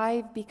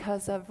alive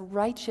because of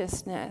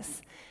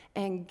righteousness.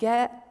 And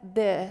get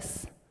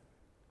this,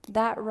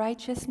 that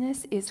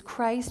righteousness is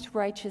Christ's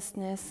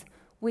righteousness,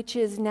 which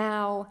is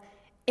now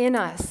in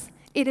us.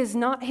 It is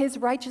not his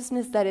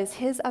righteousness that is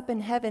his up in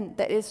heaven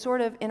that is sort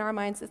of in our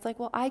minds. It's like,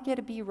 well, I get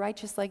to be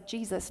righteous like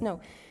Jesus. No,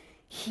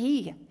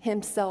 he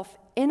himself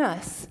in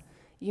us,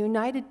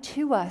 united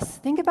to us.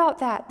 Think about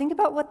that. Think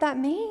about what that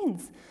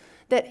means.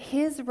 That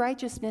his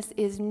righteousness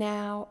is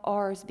now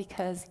ours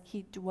because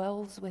he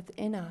dwells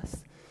within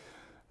us.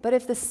 But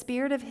if the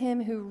Spirit of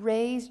him who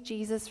raised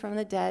Jesus from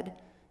the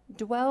dead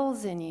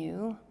dwells in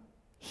you,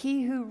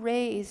 he who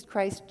raised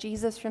Christ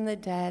Jesus from the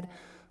dead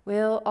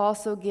will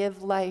also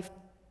give life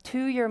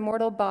to your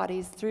mortal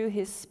bodies through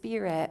his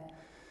Spirit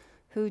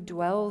who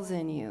dwells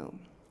in you.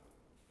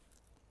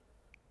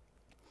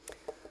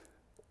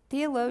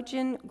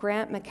 Theologian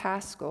Grant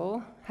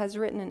McCaskill has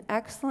written an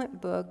excellent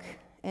book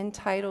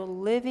entitled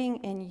Living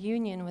in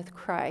Union with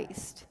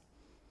Christ.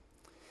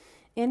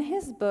 In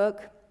his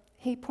book,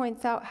 he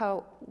points out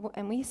how,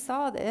 and we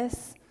saw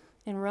this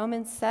in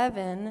Romans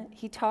 7,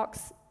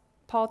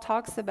 Paul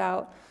talks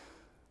about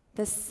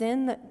the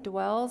sin that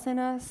dwells in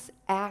us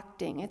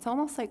acting. It's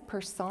almost like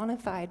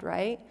personified,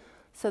 right?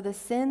 So the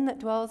sin that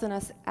dwells in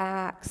us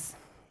acts.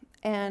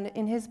 And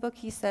in his book,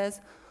 he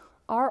says,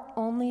 our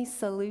only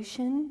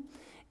solution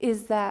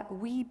is that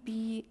we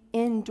be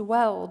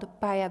indwelled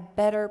by a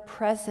better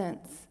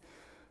presence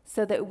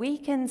so that we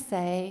can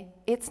say,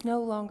 it's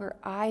no longer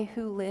I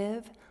who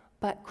live,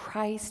 but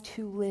Christ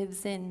who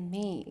lives in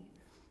me.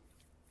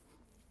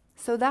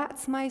 So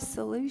that's my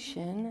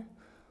solution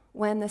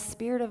when the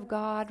Spirit of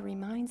God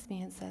reminds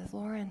me and says,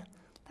 Lauren,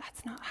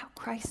 that's not how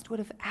Christ would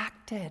have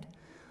acted.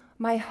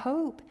 My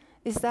hope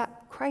is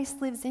that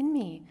Christ lives in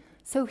me,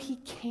 so he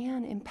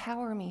can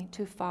empower me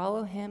to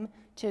follow him,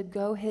 to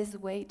go his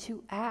way,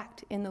 to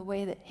act in the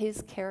way that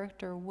his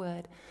character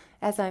would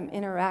as I'm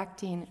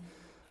interacting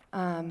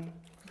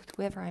with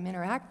whoever I'm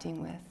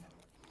interacting with.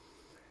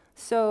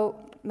 So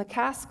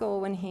McCaskill,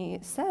 when he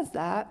says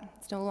that,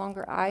 it's no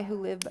longer I who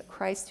live, but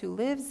Christ who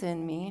lives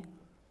in me,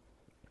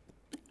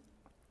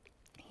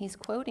 he's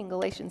quoting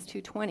Galatians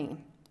 2:20.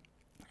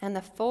 And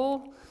the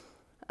full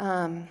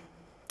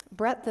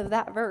breadth of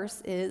that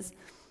verse is,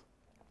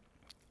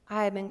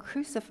 I have been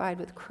crucified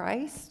with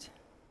Christ.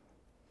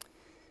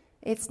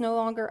 It's no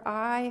longer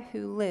I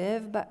who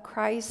live, but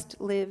Christ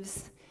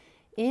lives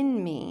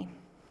in me.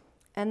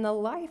 And the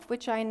life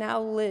which I now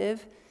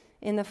live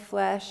in the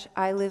flesh,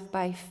 I live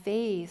by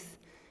faith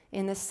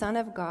in the Son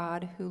of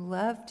God who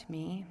loved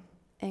me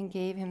and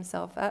gave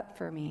himself up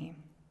for me.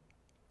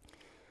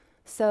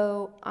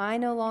 So I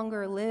no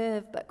longer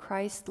live, but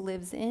Christ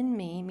lives in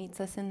me, meets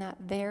us in that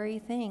very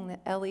thing that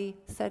Ellie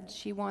said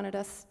she wanted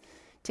us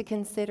to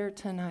consider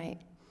tonight.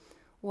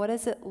 What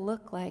does it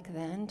look like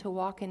then to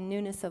walk in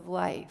newness of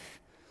life?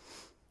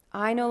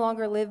 I no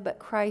longer live, but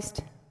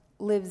Christ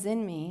lives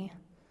in me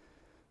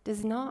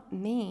does not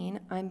mean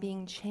I'm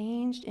being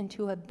changed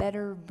into a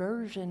better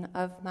version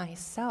of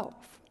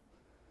myself.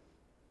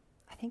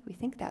 I think we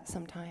think that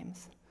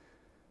sometimes.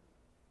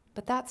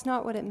 But that's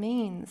not what it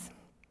means.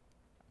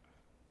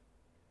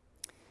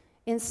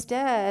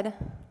 Instead,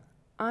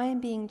 I'm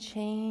being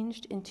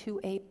changed into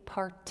a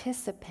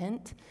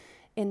participant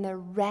in the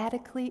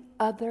radically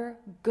other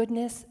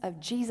goodness of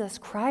Jesus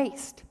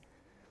Christ.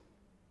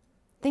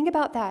 Think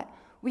about that.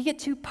 We get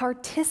to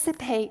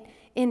participate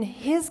in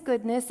his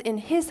goodness, in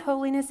his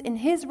holiness, in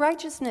his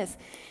righteousness.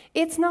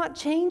 It's not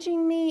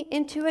changing me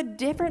into a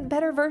different,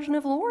 better version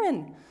of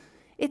Lauren.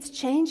 It's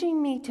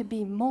changing me to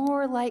be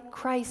more like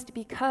Christ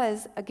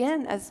because,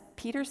 again, as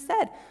Peter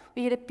said,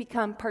 we get to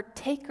become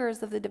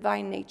partakers of the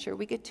divine nature.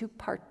 We get to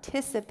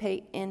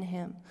participate in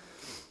him.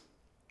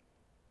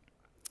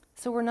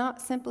 So we're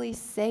not simply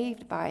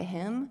saved by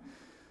him,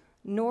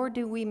 nor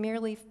do we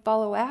merely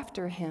follow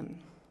after him.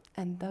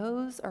 And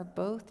those are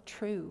both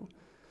true.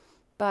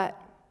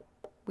 But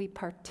we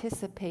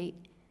participate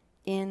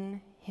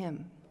in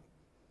him.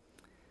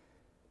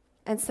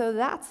 And so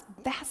that's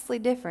vastly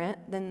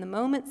different than the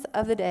moments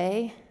of the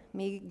day,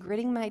 me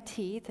gritting my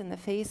teeth in the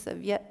face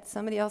of yet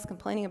somebody else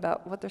complaining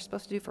about what they're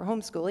supposed to do for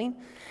homeschooling,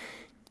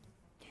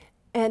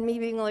 and me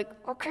being like,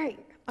 okay,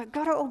 I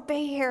gotta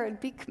obey here and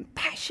be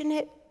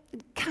compassionate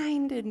and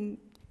kind and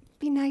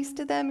be nice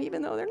to them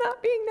even though they're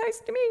not being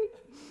nice to me.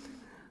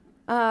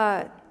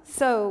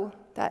 So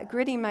that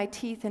gritting my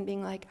teeth and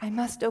being like, I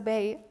must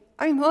obey,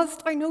 I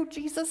know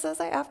Jesus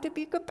says I have to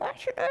be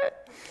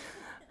compassionate.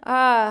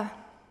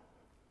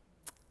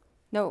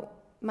 No,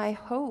 my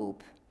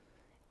hope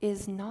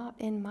is not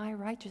in my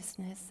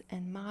righteousness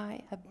and my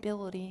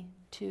ability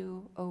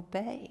to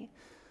obey.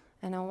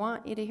 And I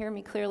want you to hear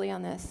me clearly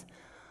on this.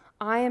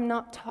 I am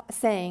not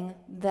saying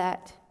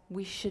that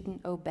we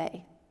shouldn't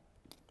obey.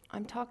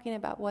 I'm talking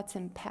about what's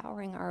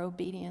empowering our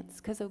obedience,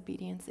 because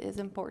obedience is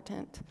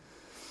important.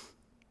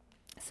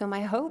 So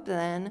my hope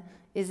then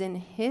is in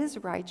his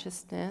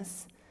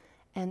righteousness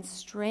and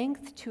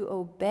strength to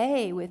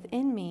obey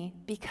within me,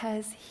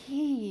 because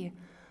he,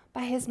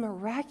 by his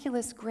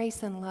miraculous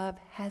grace and love,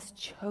 has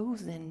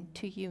chosen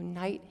to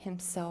unite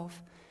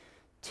himself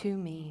to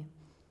me.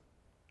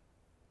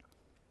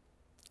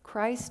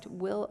 Christ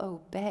will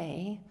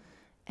obey,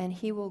 and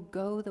he will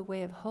go the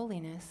way of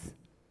holiness,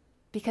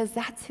 because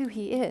that's who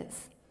he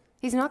is.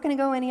 He's not going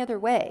to go any other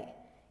way.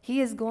 He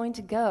is going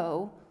to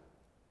go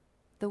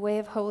the way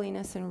of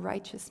holiness and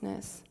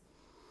righteousness.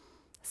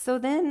 So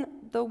then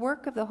the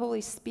work of the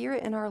Holy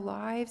Spirit in our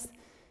lives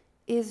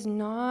is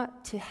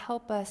not to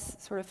help us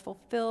sort of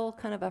fulfill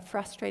kind of a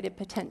frustrated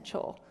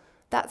potential.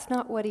 That's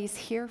not what he's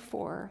here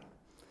for.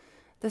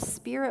 The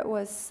Spirit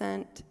was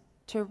sent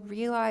to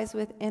realize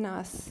within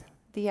us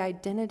the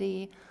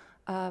identity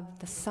of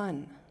the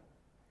Son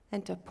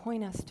and to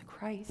point us to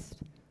Christ,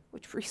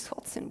 which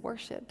results in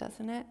worship,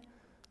 doesn't it?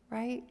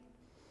 Right?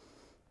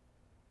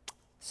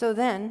 So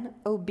then,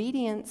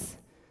 obedience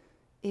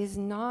is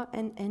not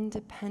an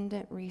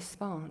independent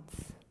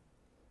response.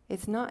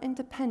 It's not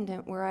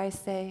independent where I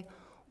say,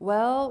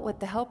 well, with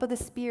the help of the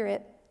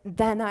Spirit,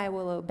 then I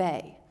will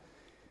obey.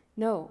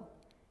 No,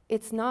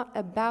 it's not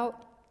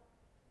about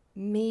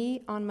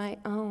me on my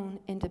own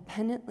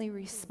independently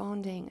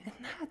responding. And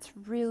that's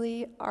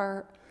really,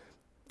 I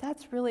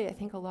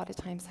think, a lot of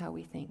times how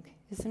we think,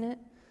 isn't it?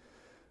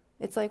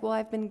 It's like, well,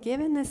 I've been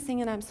given this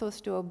thing and I'm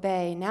supposed to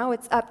obey. Now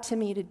it's up to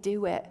me to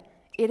do it.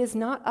 It is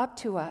not up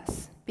to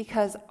us,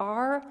 because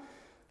our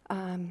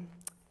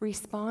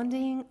response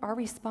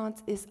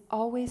is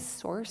always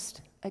sourced,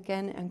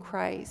 again, in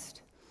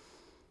Christ.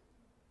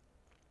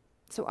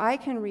 So I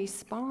can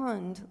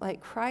respond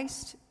like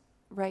Christ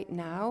right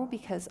now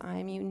because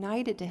I'm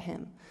united to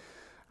him.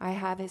 I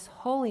have his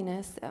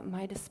holiness at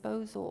my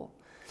disposal.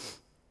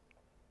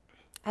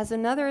 As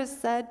another has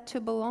said, to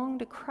belong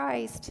to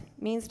Christ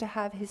means to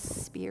have his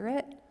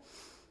Spirit,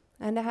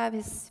 and to have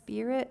his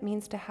Spirit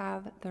means to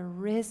have the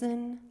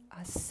risen,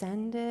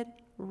 ascended,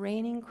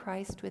 reigning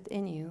Christ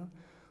within you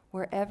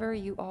wherever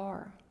you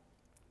are.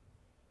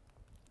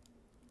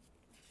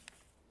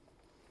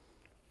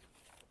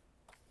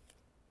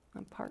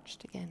 I'm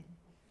parched again.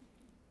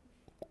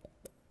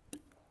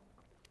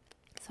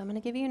 So I'm going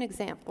to give you an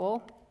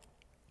example,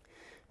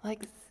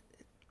 because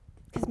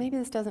maybe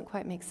this doesn't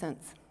quite make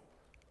sense.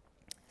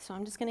 So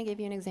I'm just going to give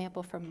you an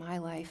example from my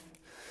life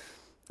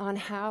on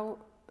how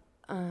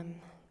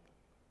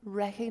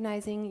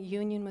recognizing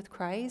union with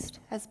Christ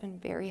has been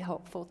very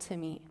helpful to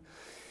me.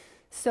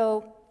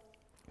 So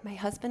my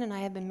husband and I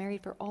have been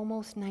married for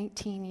almost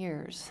 19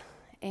 years,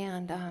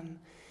 and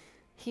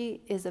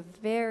he is a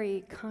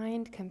very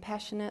kind,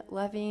 compassionate,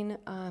 loving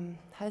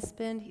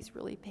husband. He's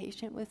really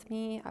patient with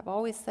me. I've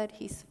always said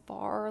he's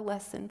far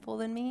less sinful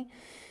than me.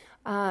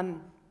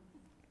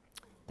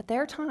 But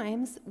there are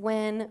times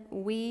when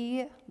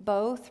we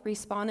both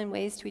respond in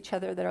ways to each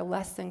other that are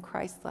less than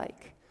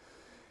Christ-like.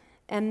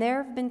 And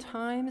there have been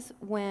times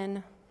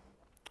when,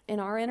 in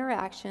our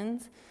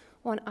interactions,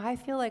 when I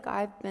feel like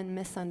I've been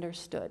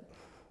misunderstood,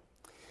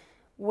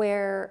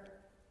 where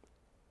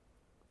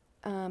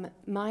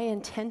my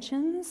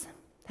intentions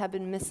have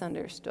been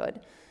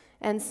misunderstood.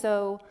 And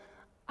so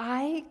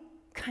I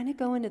kind of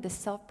go into the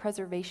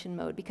self-preservation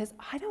mode because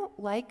I don't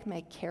like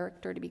my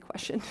character to be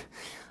questioned.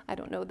 I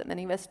don't know that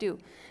many of us do.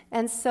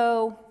 And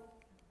so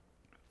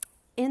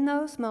in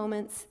those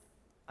moments,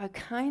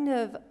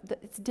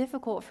 it's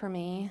difficult for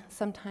me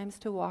sometimes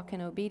to walk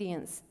in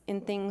obedience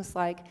in things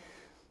like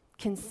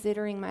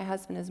considering my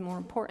husband as more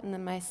important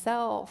than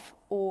myself,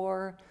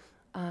 or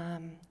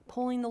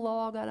pulling the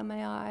log out of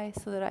my eye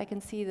so that I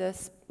can see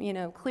this,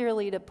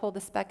 clearly to pull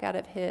the speck out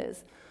of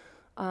his,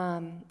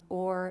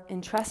 or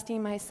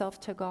entrusting myself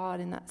to God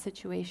in that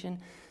situation.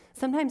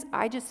 Sometimes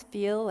I just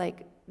feel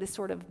like this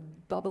sort of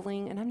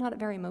bubbling, and I'm not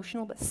very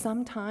emotional, but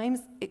sometimes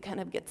it kind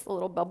of gets a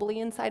little bubbly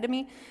inside of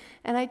me.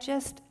 And I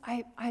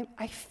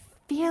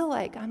feel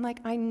like,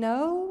 I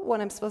know what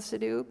I'm supposed to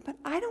do, but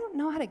I don't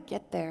know how to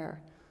get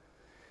there.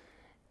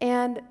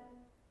 And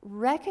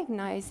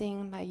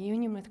recognizing my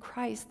union with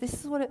Christ, this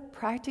is what it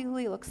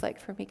practically looks like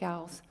for me,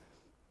 gals.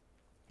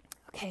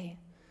 Okay,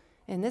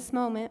 in this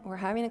moment, we're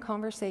having a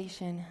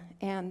conversation,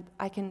 and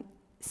I can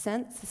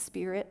sense the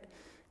Spirit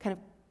kind of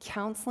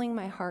counseling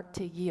my heart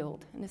to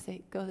yield and to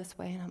say, go this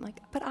way. And I'm like,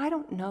 but I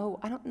don't know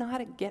how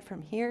to get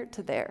from here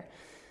to there.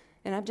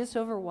 And I'm just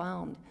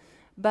overwhelmed.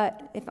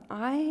 But if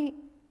I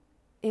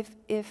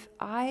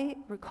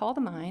recall to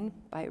mind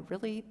by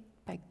the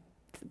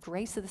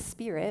grace of the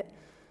Spirit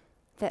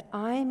that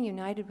I'm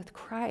united with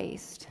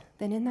Christ,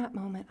 then in that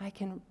moment I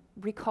can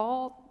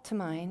recall to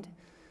mind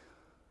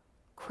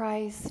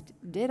Christ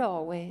did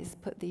always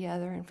put the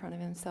other in front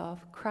of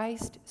himself.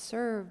 Christ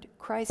served.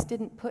 Christ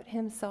didn't put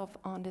himself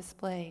on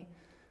display.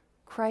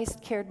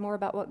 Christ cared more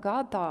about what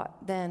God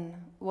thought than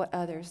what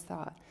others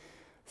thought.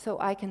 So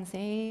I can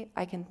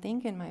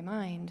think in my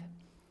mind,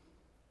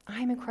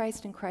 I'm in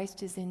Christ and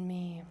Christ is in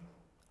me.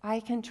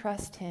 I can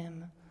trust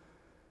him,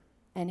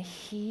 and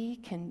he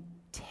can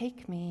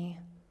take me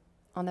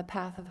on the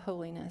path of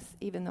holiness,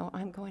 even though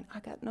I'm going, I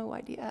got no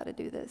idea how to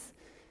do this.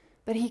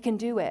 But he can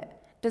do it.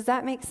 Does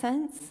that make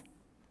sense?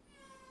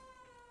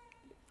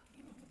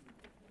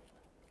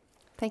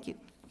 Thank you.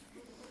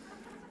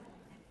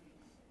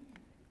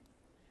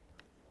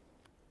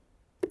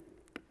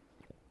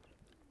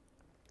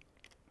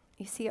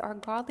 You see, our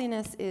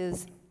godliness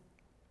is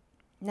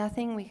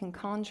nothing we can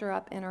conjure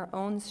up in our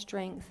own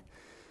strength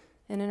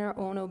and in our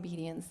own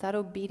obedience. That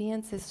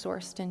obedience is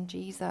sourced in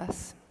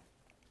Jesus.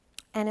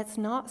 And it's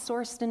not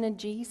sourced in a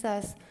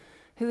Jesus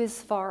who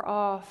is far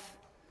off.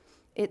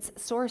 It's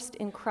sourced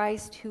in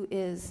Christ who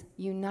is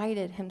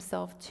united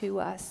himself to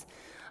us.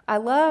 I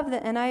love the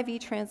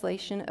NIV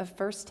translation of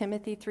 1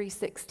 Timothy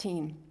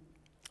 3:16.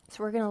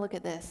 So we're going to look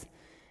at this.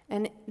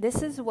 And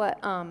this is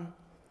what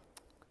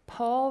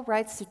Paul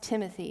writes to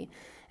Timothy.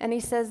 And he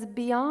says,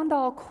 beyond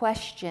all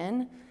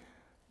question,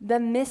 the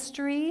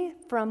mystery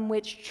from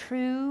which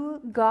true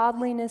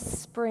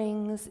godliness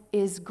springs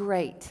is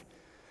great.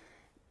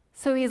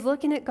 So he's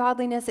looking at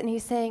godliness and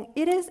he's saying,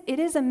 it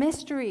is a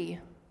mystery.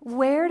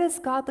 Where does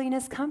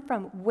godliness come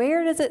from?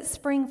 Where does it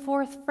spring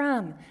forth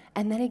from?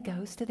 And then he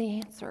goes to the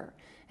answer.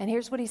 And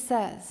here's what he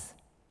says.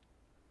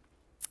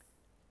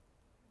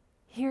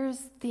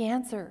 Here's the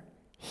answer.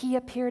 He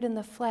appeared in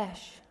the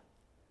flesh,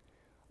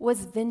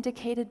 was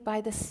vindicated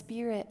by the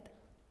Spirit,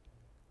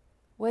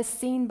 was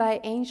seen by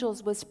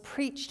angels, was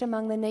preached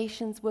among the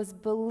nations, was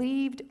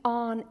believed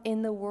on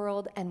in the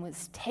world, and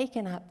was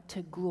taken up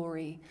to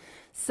glory.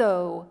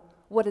 So,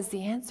 what is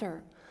the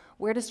answer?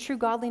 Where does true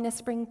godliness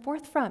spring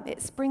forth from?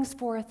 It springs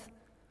forth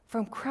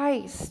from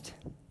Christ.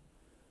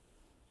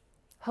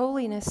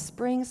 Holiness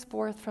springs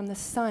forth from the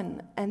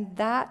Son, and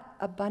that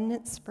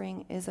abundant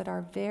spring is at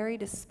our very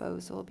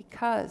disposal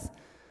because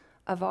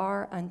of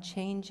our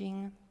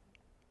unchanging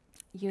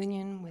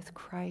union with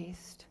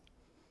Christ,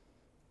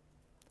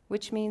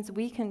 which means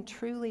we can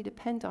truly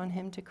depend on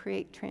him to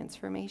create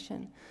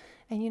transformation.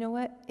 And you know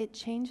what? It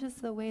changes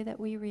the way that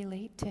we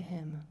relate to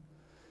him,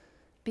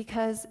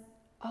 because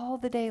all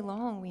the day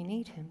long we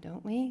need him,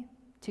 don't we?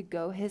 To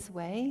go his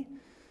way.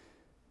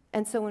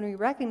 And so when we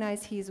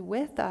recognize he's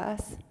with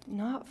us,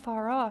 not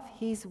far off,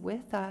 he's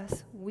with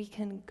us, we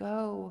can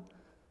go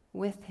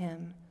with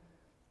him.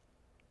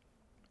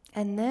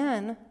 And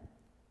then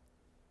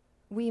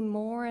we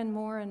more and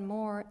more and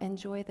more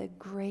enjoy the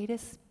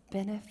greatest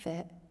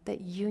benefit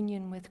that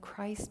union with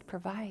Christ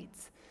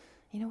provides.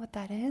 You know what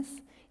that is?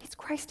 It's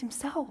Christ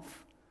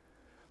himself.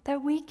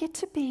 That we get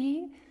to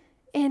be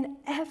in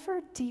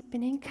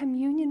ever-deepening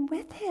communion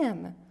with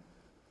him.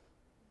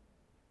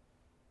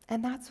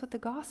 And that's what the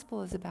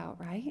gospel is about,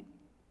 right?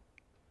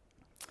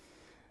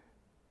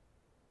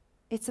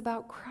 It's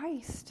about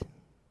Christ.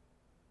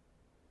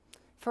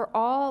 For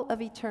all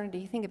of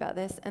eternity, think about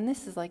this, and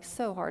this is like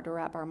so hard to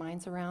wrap our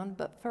minds around,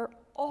 but for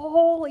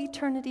all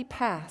eternity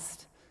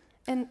past,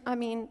 and I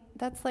mean,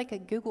 that's like a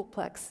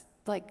Googleplex,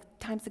 like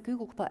times a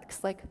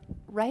Googleplex, like,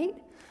 right?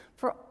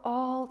 For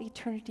all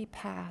eternity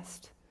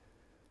past,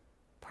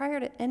 prior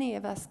to any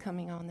of us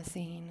coming on the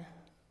scene,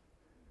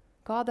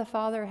 God the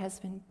Father has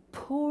been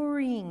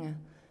pouring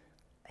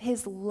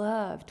his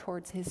love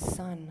towards his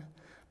Son.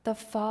 The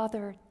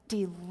Father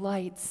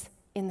delights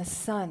in the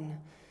Son.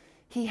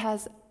 He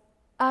has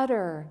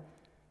utter,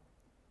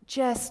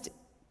 just,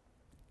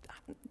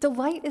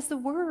 delight is the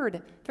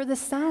word for the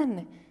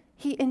Son.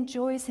 He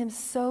enjoys him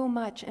so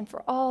much, and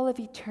for all of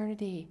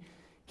eternity,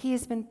 he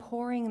has been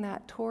pouring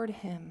that toward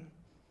him.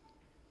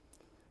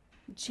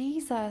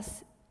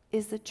 Jesus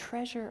is the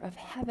treasure of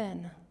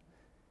heaven.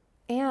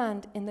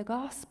 And in the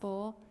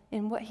gospel,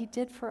 in what he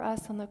did for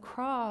us on the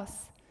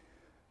cross,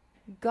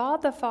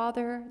 God the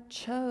Father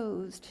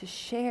chose to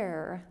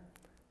share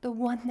the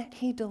one that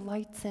he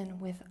delights in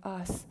with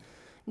us.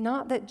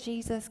 Not that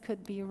Jesus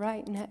could be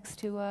right next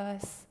to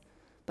us,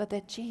 but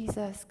that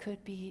Jesus could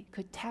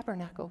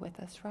tabernacle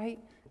with us, right?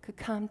 Could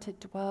come to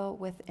dwell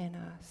within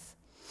us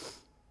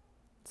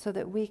so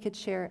that we could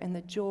share in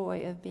the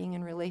joy of being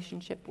in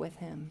relationship with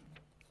him.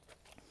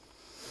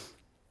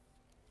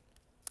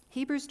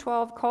 Hebrews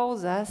 12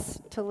 calls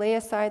us to lay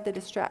aside the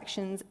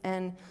distractions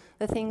and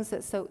the things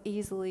that so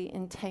easily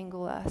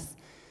entangle us.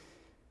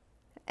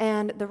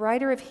 And the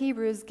writer of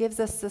Hebrews gives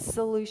us the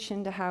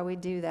solution to how we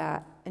do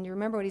that. And you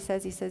remember what he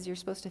says? He says you're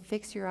supposed to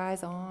fix your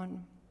eyes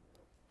on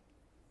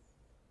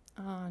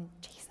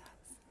Jesus.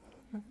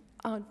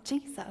 On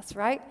Jesus,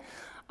 right?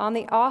 On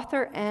the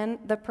author and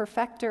the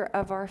perfecter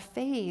of our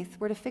faith.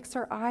 We're to fix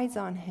our eyes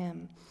on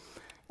him.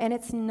 And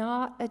it's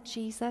not a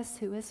Jesus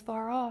who is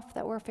far off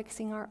that we're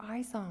fixing our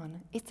eyes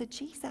on. It's a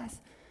Jesus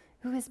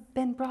who has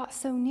been brought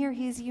so near.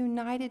 He's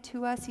united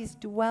to us. He's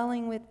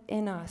dwelling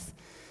within us.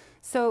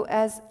 So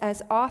as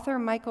author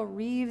Michael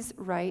Reeves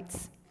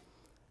writes,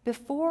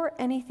 before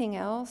anything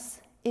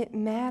else, it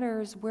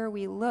matters where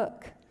we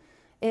look.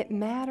 It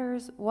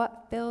matters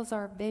what fills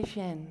our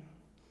vision.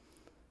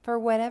 For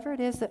whatever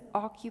it is that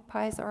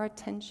occupies our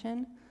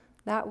attention,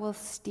 that will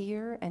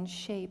steer and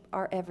shape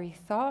our every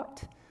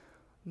thought,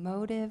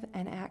 motive,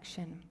 and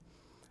action.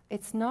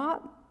 It's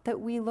not that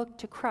we look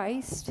to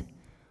Christ,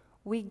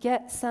 we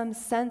get some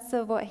sense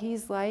of what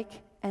he's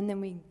like, and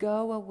then we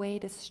go away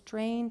to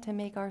strain to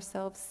make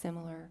ourselves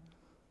similar.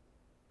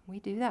 We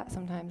do that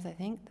sometimes, I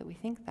think, that we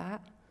think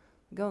that.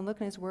 We go and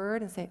look in his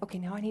word and say, okay,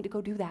 now I need to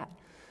go do that.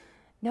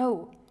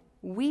 No,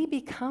 we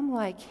become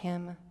like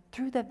him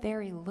through the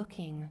very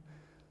looking.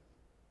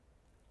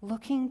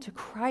 Looking to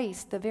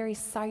Christ, the very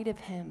sight of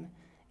him,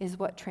 is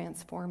what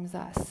transforms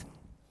us.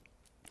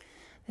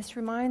 This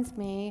reminds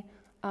me,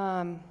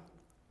 a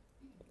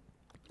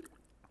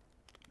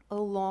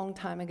long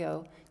time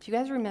ago. Do you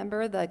guys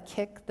remember the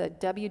kick, the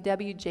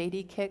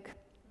WWJD kick?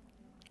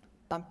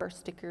 Bumper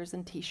stickers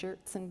and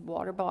t-shirts and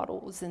water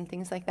bottles and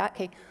things like that.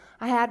 Okay,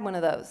 I had one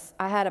of those.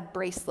 I had a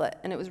bracelet,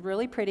 and it was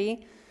really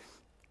pretty,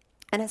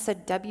 and it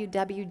said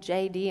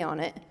WWJD on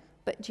it.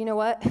 But do you know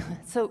what?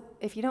 So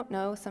if you don't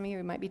know, some of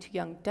you might be too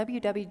young,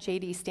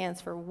 WWJD stands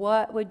for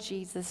What Would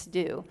Jesus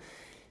Do?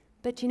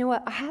 But do you know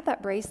what? I had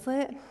that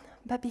bracelet,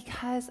 but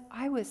because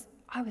I was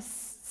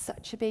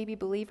such a baby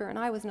believer and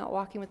I was not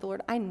walking with the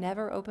Lord, I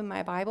never opened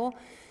my Bible,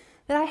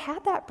 that I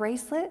had that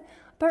bracelet,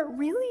 but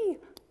really,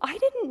 I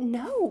didn't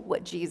know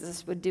what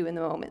Jesus would do in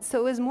the moment. So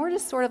it was more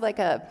just sort of like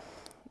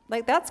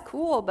that's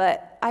cool,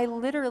 but I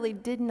literally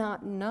did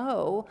not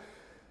know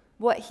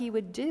what he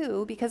would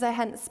do because I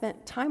hadn't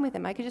spent time with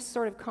him. I could just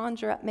sort of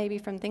conjure up maybe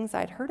from things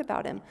I'd heard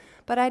about him,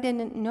 but I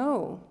didn't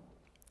know.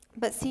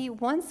 But see,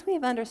 once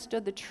we've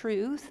understood the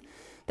truth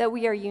that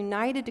we are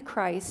united to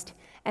Christ,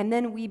 and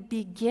then we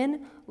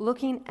begin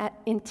looking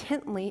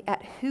intently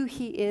at who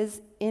he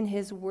is in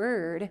his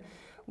word,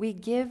 we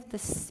give the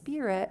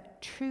Spirit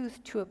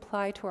truth to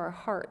apply to our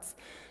hearts.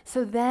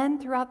 So then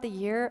throughout the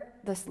year,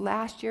 this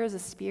last year, as the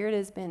Spirit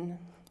has been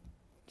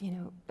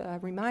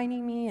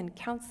reminding me and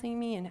counseling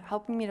me and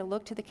helping me to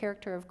look to the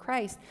character of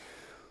Christ,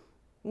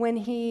 when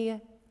he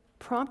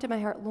prompted my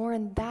heart,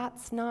 Lauren,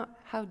 that's not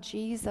how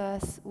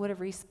Jesus would have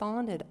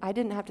responded. I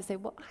didn't have to say,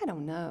 well, I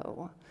don't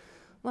know.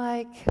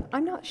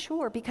 I'm not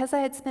sure, because I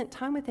had spent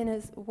time within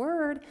his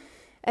word,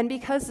 and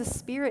because the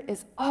Spirit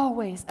is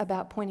always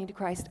about pointing to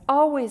Christ,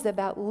 always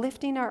about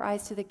lifting our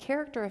eyes to the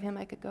character of him,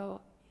 I could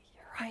go,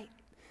 you're right.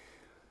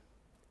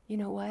 You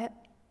know what?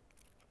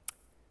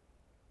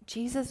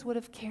 Jesus would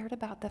have cared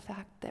about the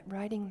fact that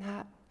writing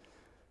that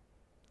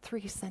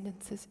 3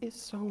 sentences is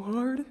so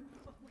hard,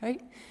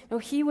 right? No,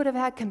 he would have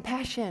had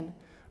compassion,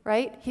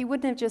 right? He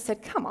wouldn't have just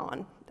said, come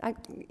on,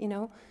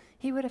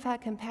 he would have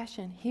had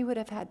compassion. He would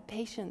have had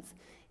patience.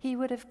 He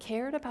would have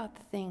cared about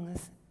the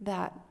things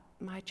that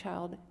my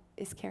child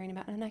is caring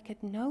about. And I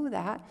could know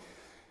that.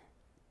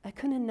 I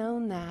couldn't have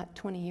known that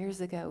 20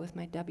 years ago with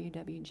my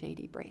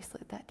WWJD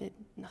bracelet. That did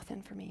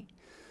nothing for me.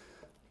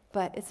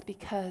 But it's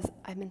because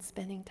I've been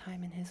spending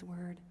time in his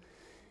word.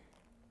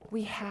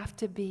 We have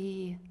to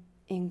be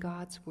in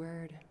God's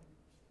word.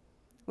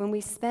 When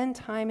we spend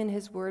time in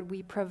his word,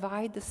 we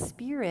provide the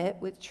Spirit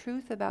with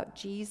truth about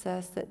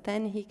Jesus that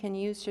then he can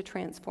use to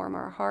transform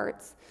our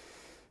hearts.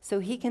 So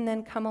he can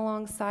then come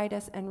alongside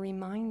us and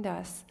remind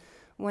us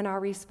when our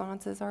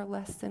responses are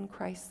less than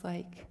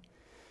Christ-like.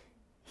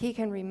 He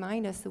can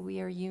remind us that we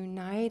are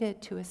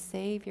united to a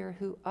Savior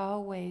who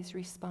always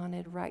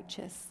responded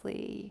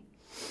righteously.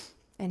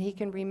 And he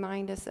can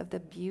remind us of the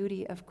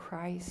beauty of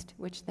Christ,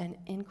 which then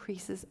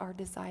increases our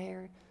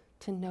desire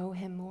to know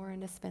him more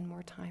and to spend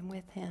more time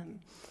with him.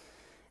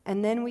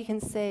 And then we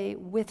can say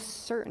with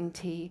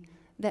certainty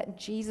that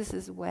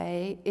Jesus'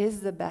 way is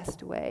the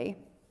best way.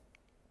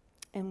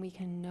 And we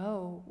can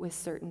know with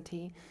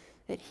certainty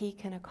that he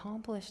can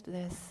accomplish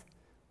this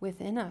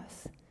within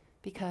us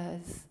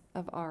because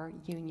of our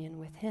union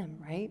with him,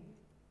 right?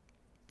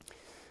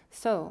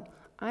 So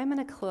I'm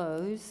going to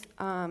close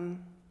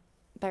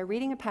by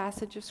reading a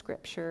passage of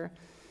Scripture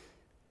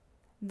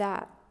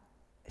that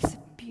is a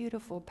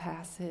beautiful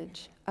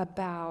passage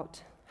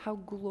about how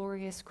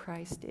glorious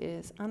Christ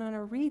is. And I'm going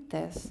to read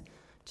this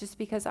just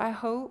because I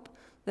hope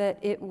that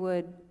it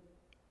would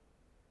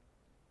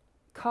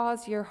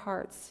cause your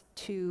hearts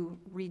to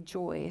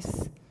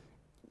rejoice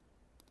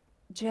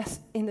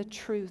just in the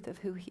truth of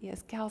who he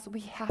is. Gals, we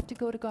have to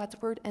go to God's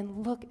word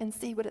and look and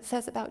see what it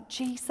says about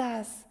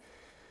Jesus.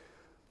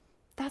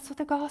 That's what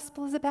the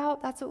gospel is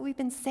about. That's what we've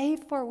been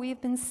saved for.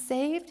 We've been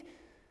saved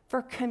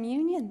for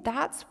communion.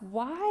 That's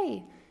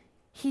why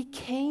he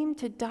came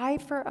to die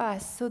for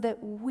us, so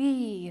that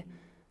we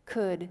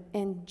could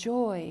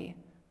enjoy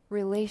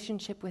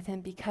relationship with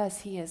him,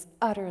 because he is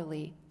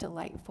utterly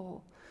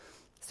delightful.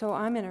 So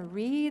I'm going to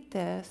read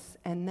this,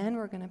 and then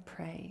we're going to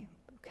pray.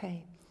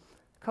 Okay.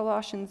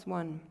 Colossians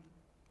 1.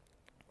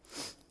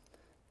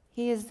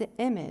 He is the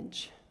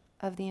image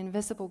of the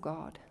invisible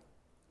God,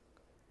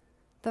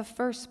 the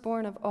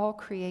firstborn of all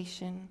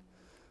creation.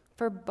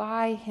 For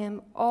by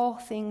him all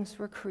things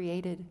were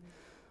created,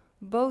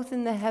 both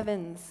in the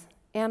heavens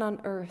and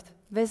on earth,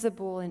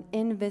 visible and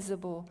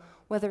invisible,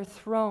 whether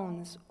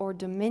thrones or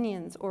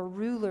dominions or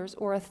rulers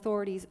or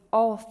authorities,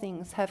 all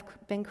things have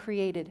been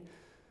created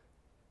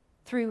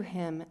through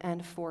him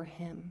and for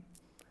him.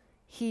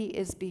 He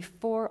is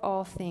before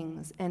all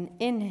things, and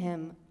in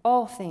him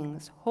all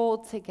things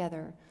hold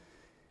together.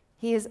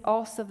 He is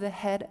also the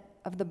head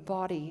of the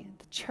body,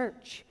 the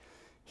church.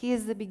 He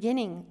is the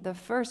beginning, the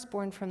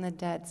firstborn from the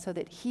dead, so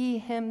that he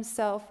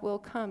himself will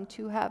come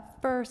to have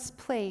first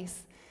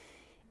place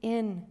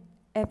in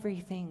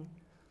everything.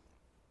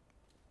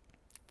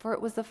 For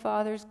it was the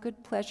Father's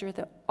good pleasure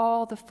that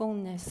all the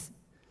fullness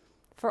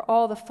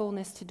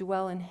to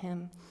dwell in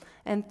him,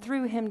 and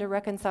through him to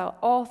reconcile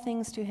all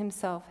things to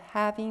himself,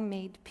 having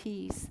made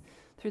peace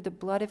through the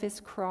blood of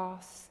his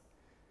cross.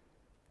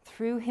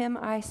 Through him,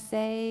 I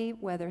say,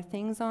 whether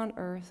things on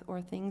earth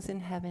or things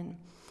in heaven.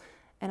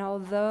 And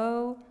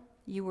although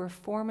you were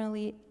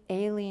formerly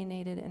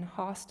alienated and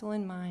hostile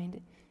in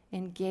mind,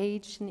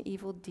 engaged in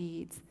evil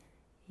deeds,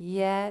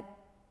 yet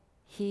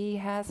he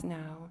has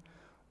now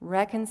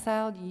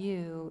reconciled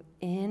you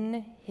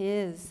in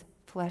his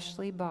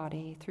fleshly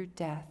body through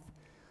death,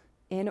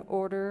 in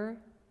order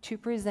to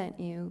present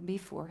you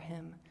before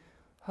him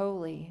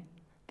holy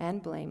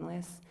and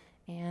blameless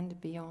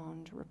and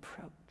beyond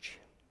reproach.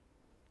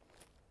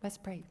 Let's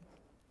pray.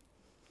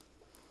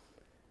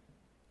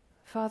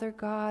 Father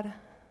God,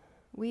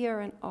 we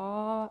are in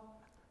awe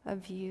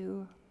of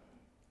you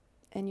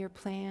and your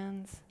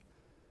plans.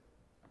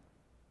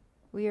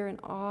 We are in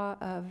awe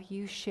of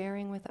you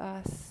sharing with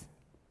us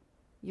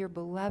your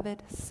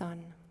beloved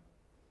Son,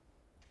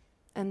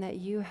 and that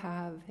you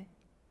have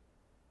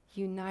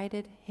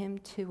united him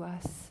to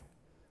us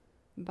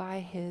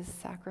by his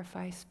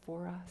sacrifice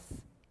for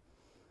us.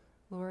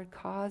 Lord,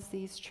 cause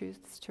these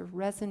truths to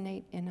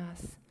resonate in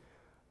us.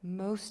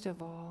 Most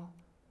of all,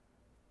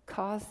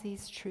 cause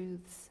these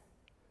truths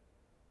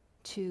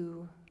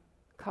to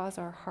cause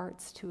our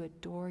hearts to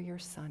adore your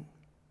Son.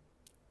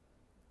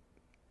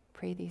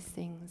 Pray these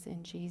things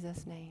in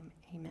Jesus' name.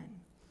 Amen.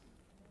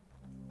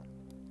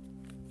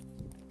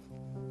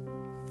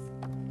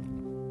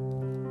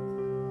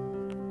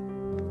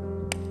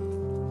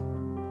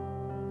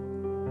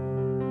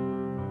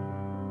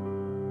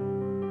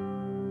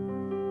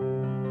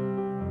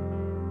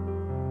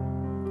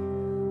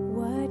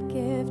 What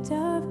gift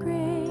of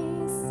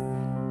grace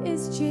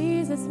is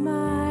Jesus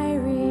my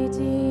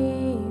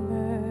Redeemer?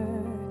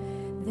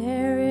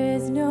 There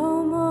is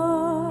no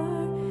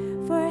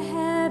more for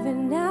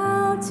heaven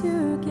now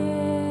to give.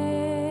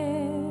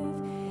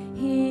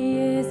 He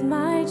is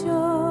my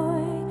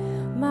joy,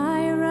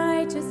 my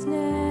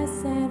righteousness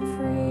and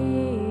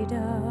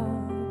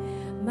freedom,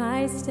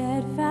 my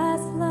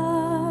steadfast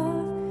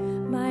love,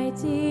 my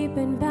deep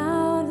and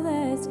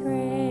boundless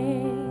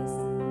grace.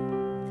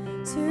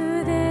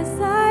 To this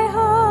I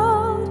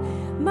hold,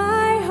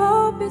 my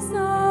hope is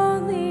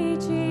only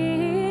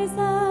Jesus,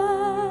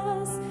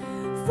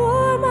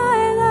 for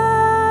my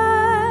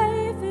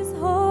life is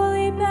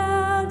wholly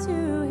bound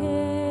to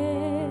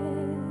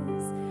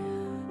his.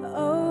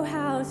 Oh,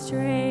 how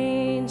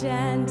strange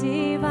and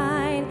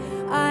divine,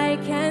 I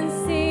can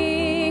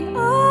sing,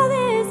 all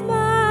is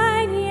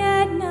mine,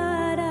 yet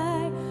not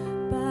I,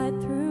 but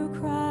through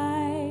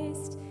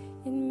Christ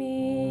in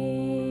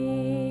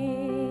me.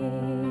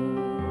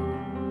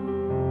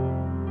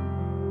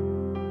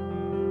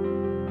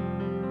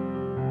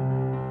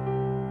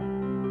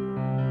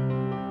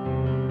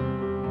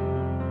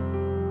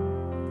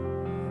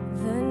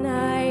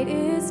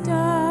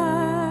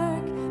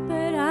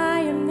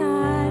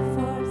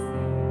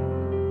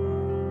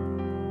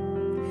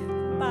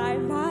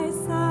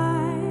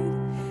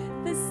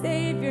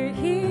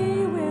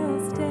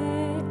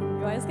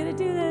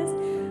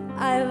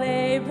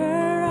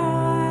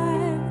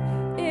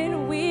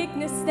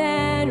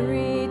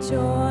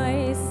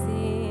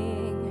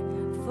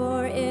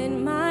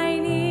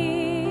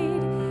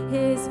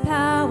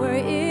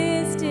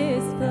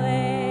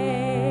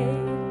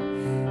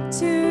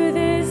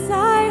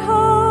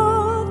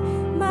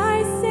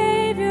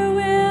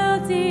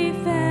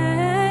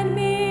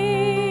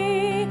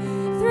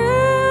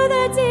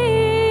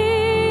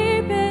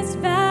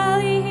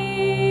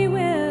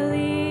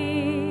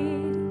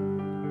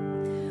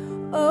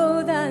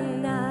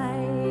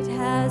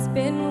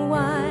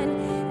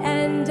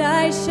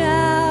 I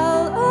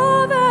shall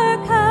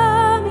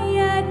overcome,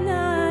 yet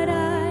not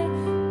I,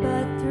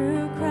 but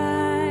through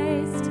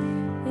Christ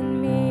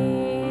in me.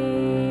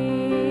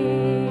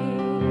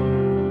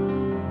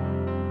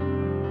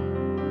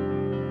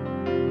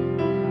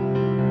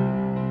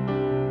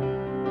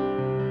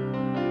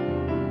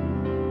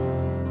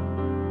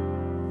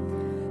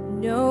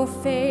 No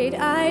fate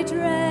I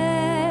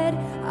dread,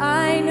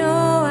 I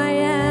know I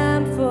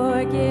am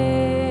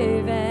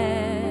forgiven.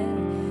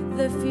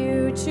 The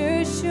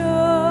future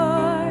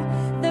sure,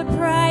 the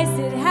price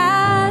it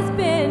has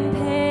been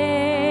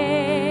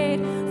paid.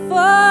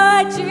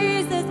 For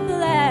Jesus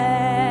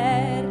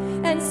bled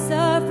and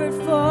suffered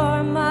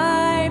for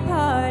my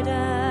pardon,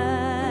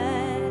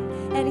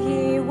 and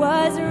he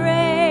was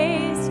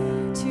raised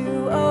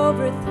to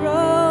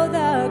overthrow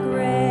the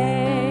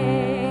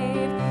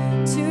grave.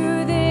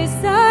 To this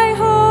I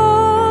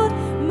hold,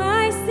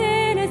 my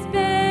sin has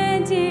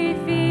been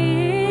defeated.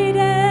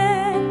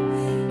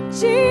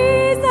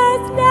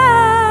 Jesus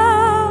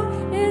now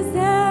is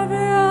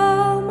ever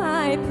all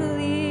my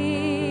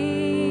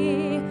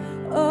plea.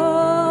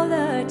 All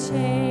the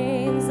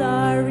chains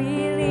are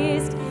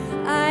released.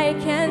 I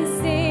can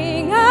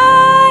sing,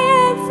 I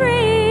am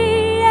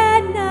free,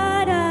 and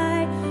not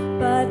I,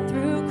 but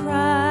through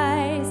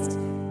Christ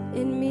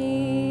in me.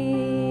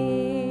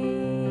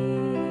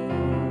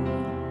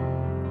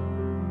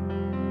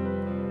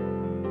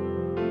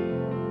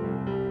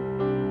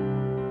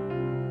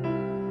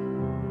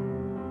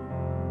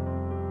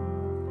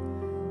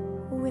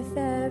 With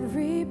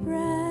every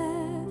breath,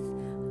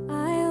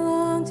 I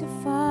long to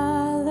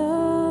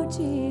follow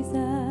Jesus,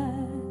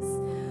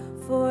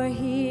 for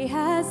he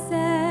has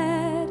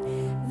said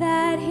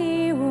that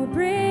he will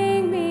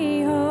bring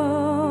me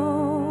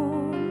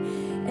home.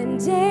 And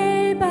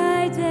day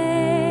by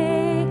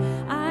day,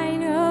 I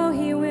know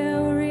he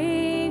will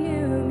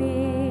renew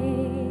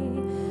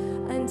me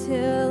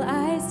until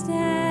I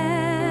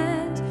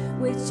stand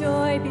with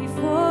joy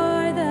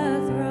before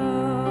the throne.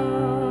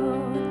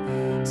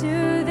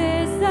 To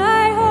this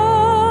I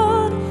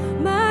hold,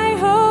 my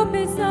hope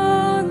is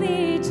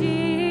only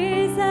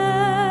Jesus.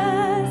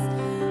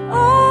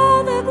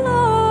 All the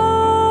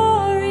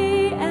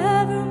glory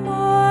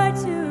evermore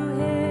to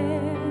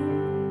him.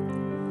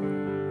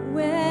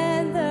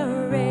 When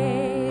the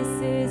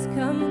race is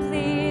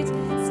complete,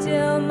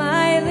 still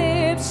my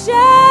lips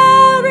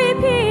shall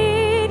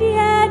repeat,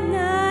 yet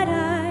not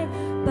I,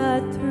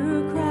 but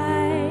through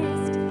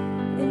Christ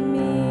in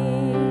me.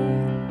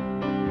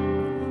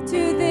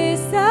 To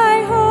this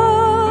I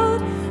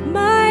hold,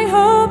 my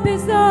hope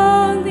is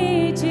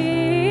only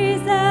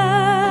Jesus.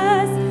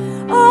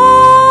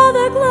 All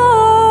the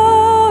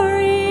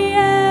glory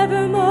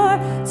evermore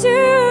to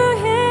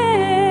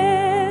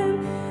him.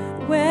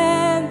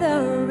 When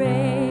the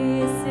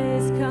race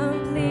is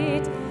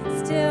complete,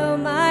 still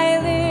my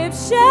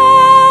lips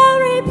shall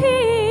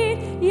repeat,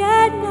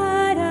 yet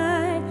not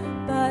I,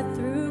 but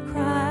through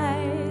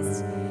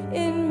Christ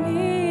in me.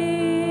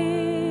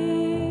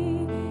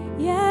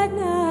 Yet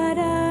not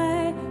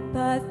I,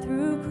 but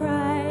through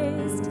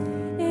Christ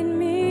in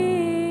me.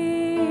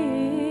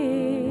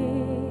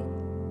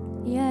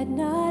 Yet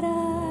not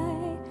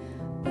I,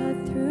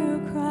 but through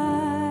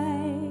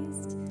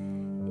Christ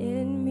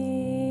in me.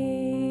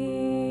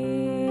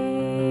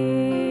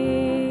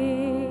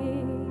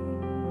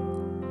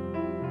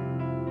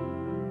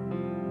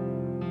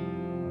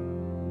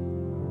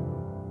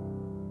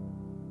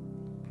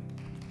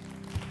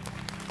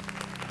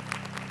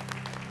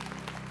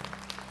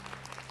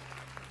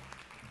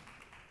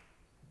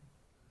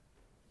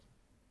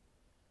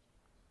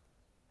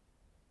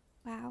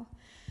 Wow.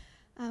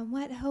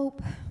 What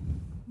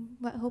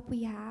hope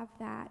we have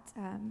that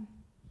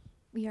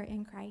we are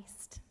in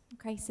Christ.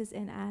 Christ is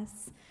in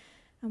us.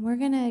 And we're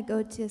going to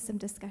go to some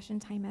discussion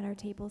time at our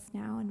tables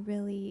now and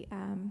really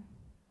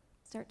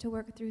start to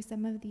work through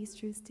some of these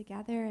truths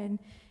together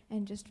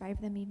and just drive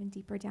them even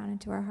deeper down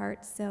into our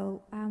hearts.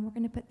 So we're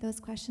going to put those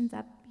questions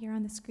up here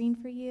on the screen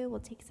for you. We'll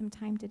take some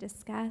time to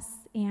discuss,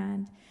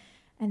 and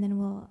then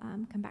we'll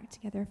come back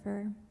together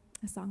for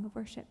a song of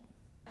worship.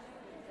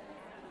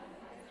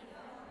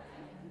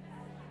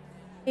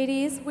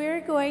 Ladies,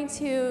 we're going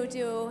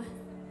to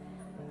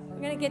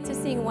get to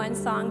sing one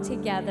song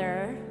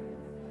together.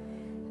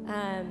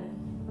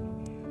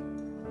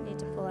 Need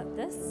to pull up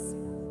this.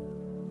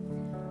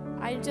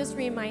 I'm just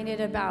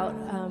reminded about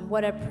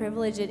what a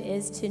privilege it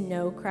is to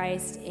know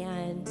Christ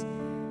and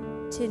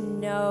to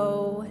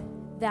know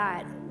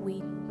that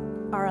we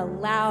are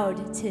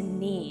allowed to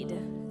need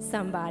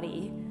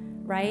somebody,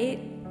 right?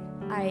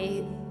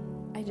 I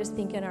just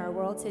think in our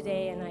world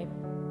today, and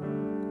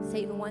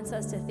Satan wants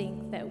us to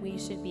think that we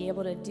should be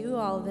able to do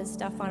all of this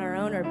stuff on our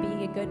own, or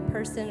be a good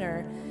person,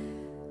 or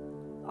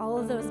all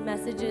of those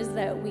messages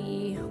that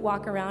we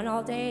walk around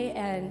all day.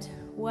 And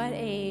what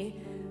a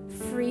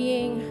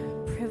freeing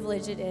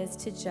privilege it is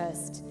to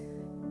just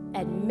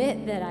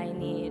admit that I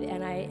need,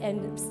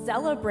 and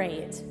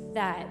celebrate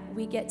that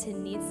we get to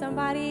need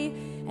somebody,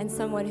 and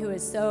someone who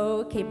is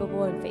so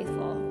capable and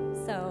faithful.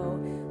 So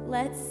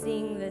let's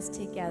sing this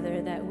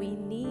together, that we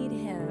need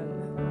him.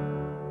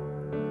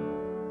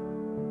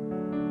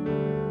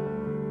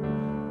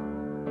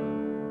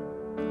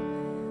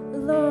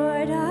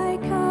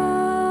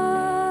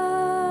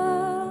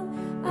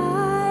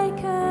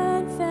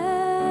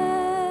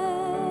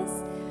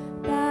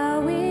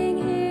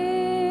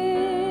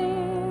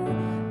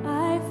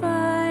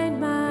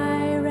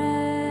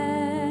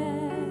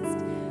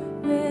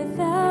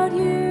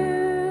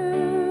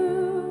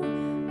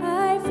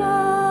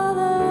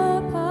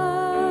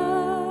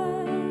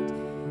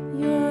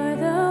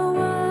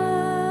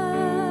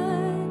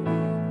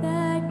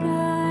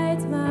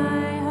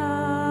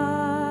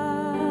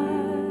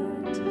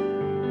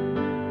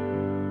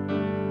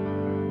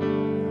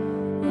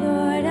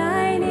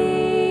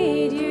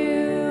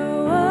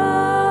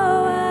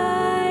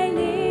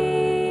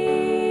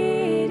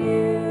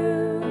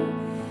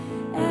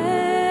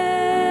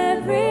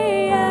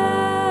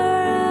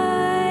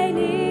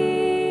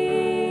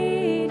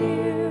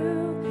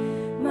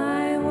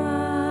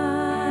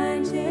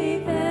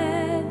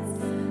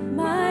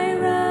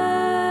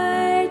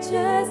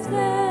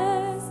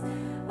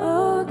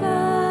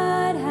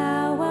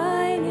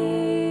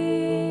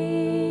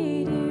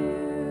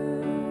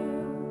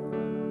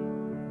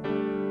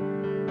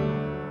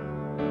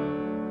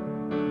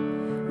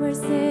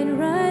 Where sin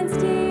runs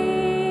deep,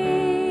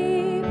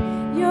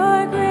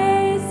 your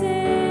grace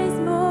is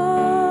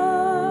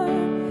more.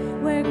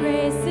 Where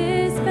grace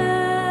is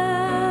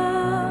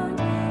found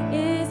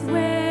is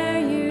where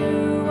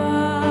you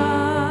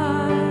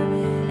are.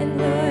 And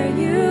where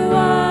you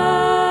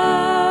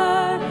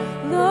are,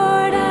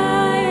 Lord,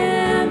 I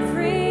am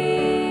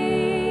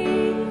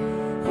free.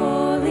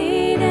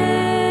 Holiness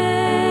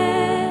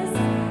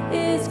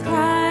is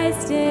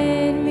Christ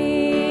in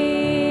me.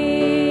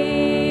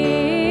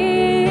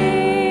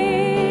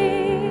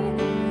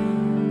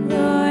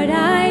 Lord,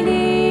 I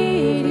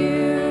need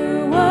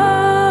you.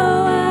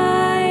 Oh,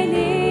 I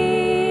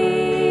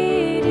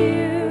need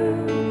you.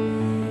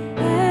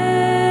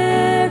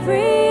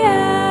 Every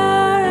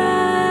hour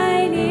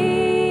I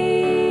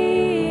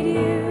need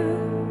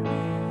you.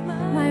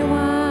 My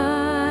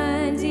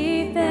one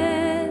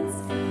defense,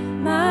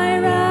 my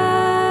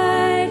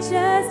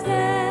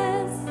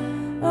righteousness.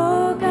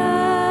 Oh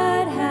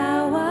God,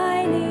 how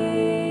I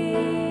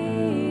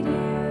need you.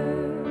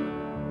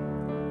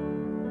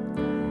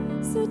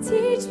 So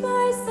teach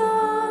my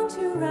song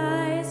to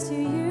rise to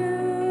you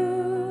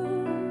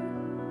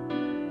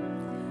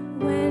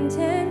when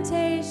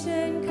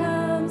temptation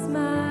comes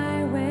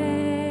my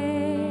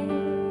way.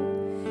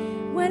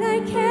 When I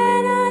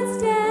cannot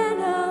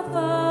stand, I'll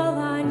fall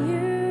on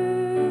you.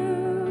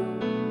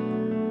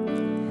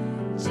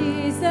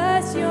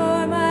 Jesus,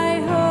 you're my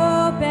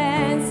hope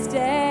and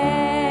stay.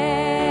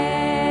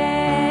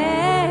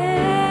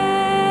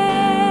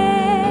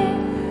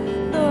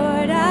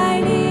 Lord, I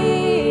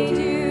need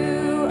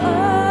you.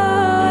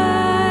 Oh,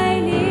 I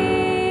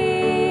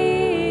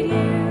need you.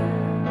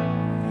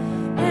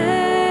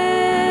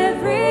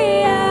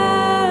 Every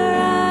hour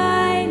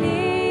I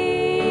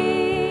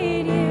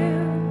need you.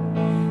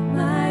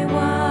 My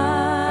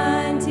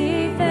one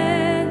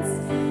defense,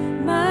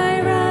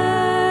 my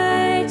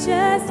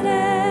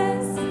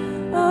righteousness.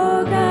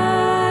 Oh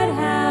God,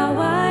 how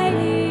I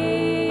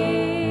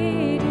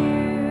need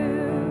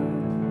you.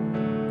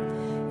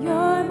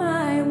 You're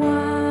my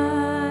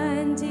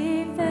one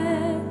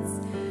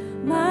defense,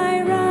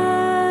 my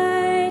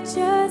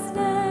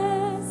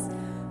righteousness.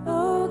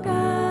 Oh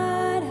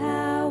God,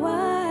 how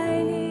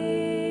I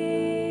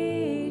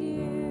need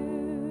you.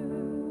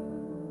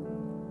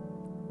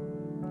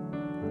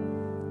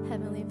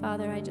 Heavenly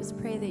Father, I just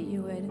pray that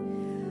you would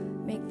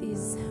make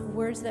these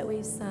words that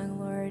we've sung,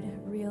 Lord,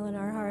 real in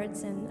our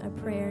hearts and a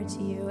prayer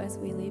to you as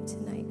we leave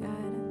tonight,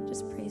 God.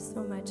 Just pray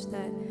so much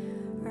that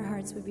our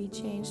hearts would be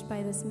changed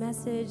by this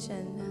message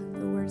and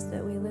the words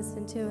that we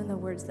listened to and the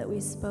words that we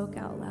spoke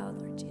out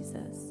loud, Lord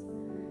Jesus.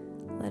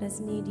 Let us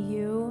need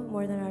you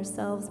more than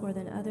ourselves, more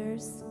than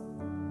others,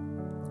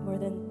 more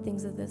than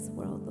things of this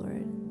world,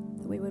 Lord,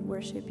 that we would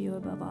worship you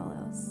above all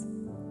else.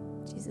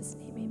 In Jesus'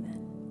 name,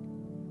 amen.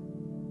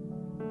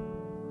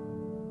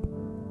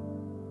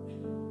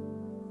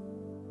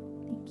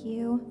 Thank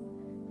you.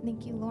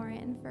 Thank you,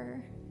 Lauren,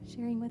 for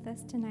sharing with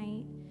us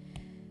tonight.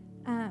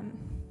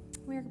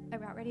 We're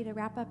about ready to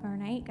wrap up our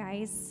night,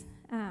 guys.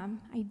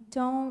 I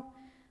don't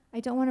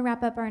want to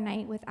wrap up our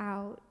night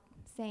without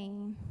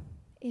saying,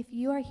 if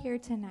you are here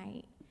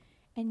tonight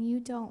and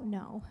you don't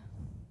know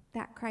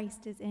that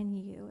Christ is in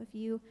you, if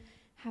you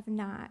have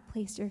not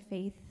placed your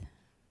faith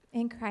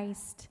in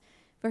Christ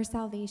for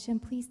salvation,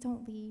 please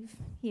don't leave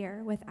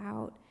here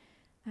without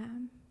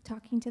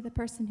talking to the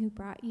person who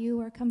brought you,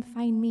 or come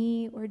find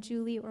me or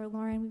Julie or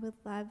Lauren. We would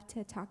love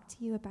to talk to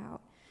you about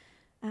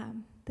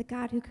the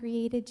God who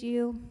created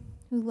you,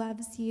 who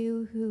loves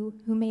you, who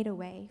made a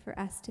way for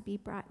us to be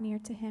brought near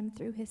to him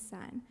through his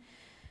Son.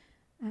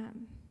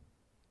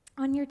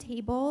 On your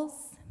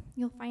tables,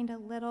 you'll find a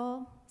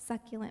little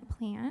succulent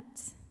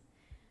plant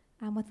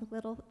with a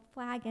little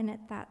flag in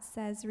it that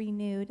says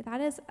renewed. That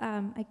is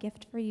a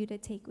gift for you to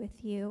take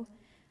with you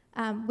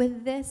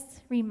with this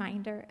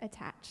reminder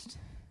attached.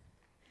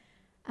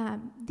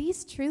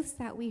 These truths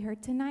that we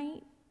heard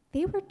tonight,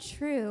 they were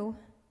true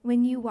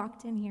when you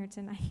walked in here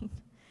tonight.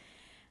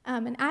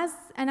 And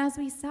as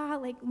we saw,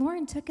 like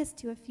Lauren took us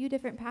to a few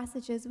different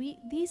passages,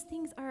 these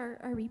things are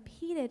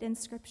repeated in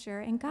Scripture,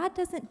 and God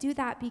doesn't do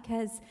that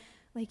because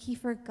like he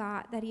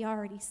forgot that he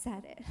already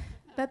said it,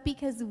 but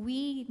because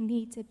we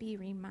need to be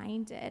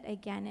reminded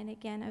again and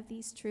again of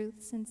these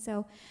truths. And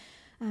so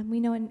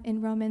we know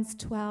in Romans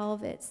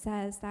 12 it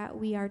says that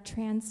we are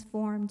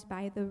transformed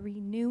by the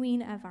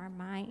renewing of our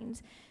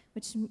mind,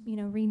 which, you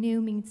know,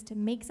 renew means to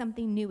make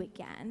something new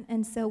again.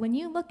 And so when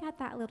you look at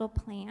that little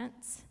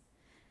plant,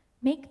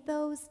 make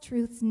those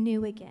truths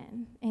new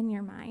again in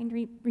your mind.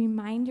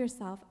 Remind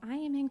yourself, I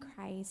am in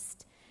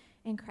Christ,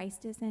 and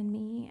Christ is in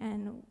me,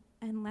 and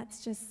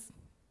let's just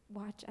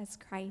watch as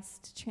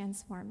Christ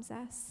transforms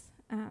us.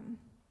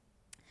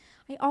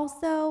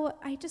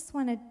 I just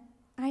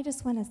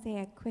want to say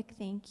a quick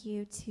thank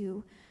you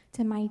to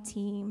my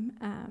team.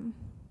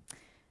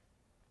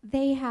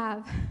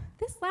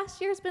 This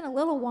last year's been a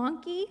little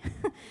wonky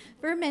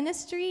for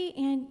ministry,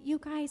 and you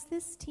guys,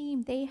 this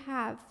team, they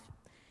have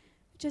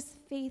just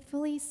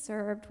faithfully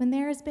served. When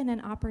there has been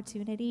an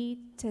opportunity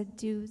to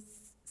do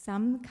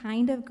some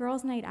kind of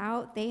girls' night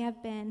out, they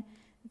have been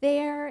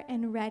there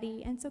and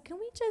ready. And so can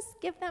we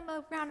just give them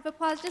a round of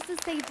applause just to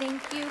say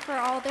thank you for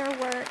all their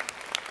work?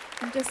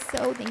 I'm just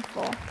so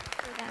thankful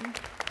for them.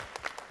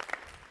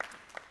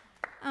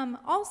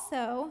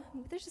 Also,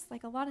 there's just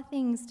like a lot of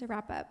things to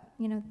wrap up,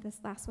 this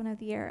last one of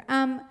the year.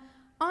 On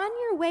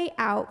your way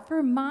out,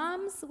 for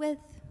moms with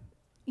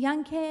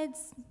young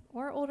kids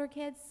or older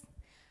kids,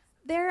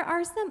 there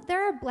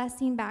are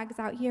blessing bags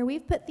out here.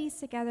 We've put these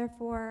together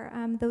for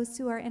those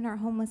who are in our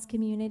homeless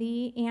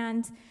community,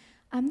 and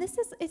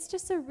it's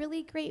just a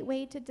really great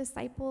way to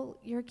disciple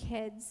your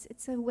kids.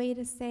 It's a way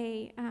to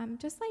say,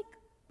 just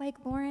like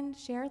Lauren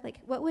shared,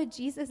 what would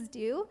Jesus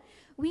do?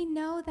 We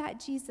know that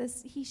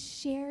Jesus, he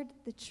shared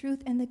the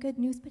truth and the good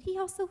news, but he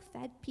also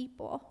fed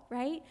people,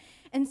 right?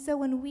 And so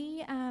when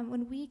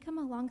we come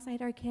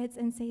alongside our kids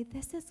and say,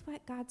 this is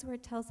what God's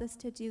word tells us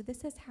to do,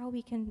 this is how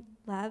we can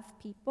love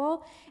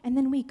people, and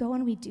then we go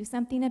and we do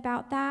something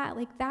about that,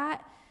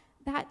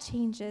 that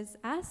changes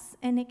us,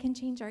 and it can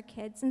change our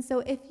kids. And so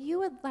if you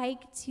would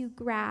like to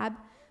grab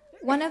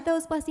one of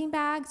those blessing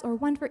bags or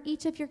one for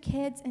each of your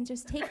kids and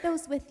just take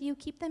those with you,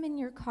 keep them in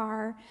your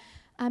car,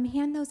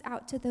 hand those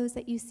out to those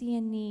that you see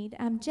in need.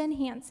 Jen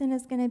Hansen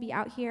is going to be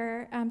out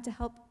here to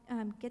help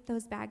get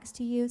those bags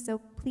to you, so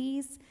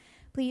please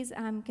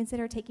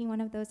consider taking one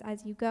of those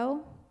as you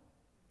go.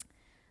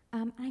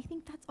 I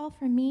think that's all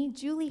from me.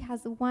 Julie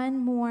has one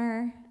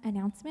more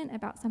announcement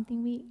about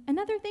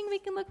another thing we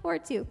can look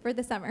forward to for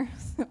the summer.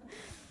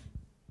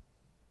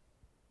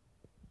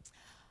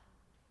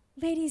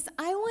 Ladies,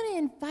 I want to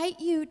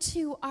invite you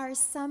to our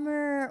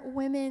summer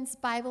women's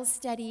Bible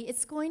study.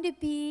 It's going to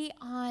be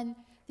on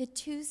the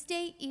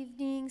Tuesday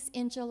evenings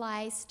in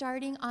July,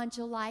 starting on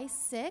July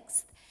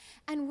 6th,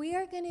 and we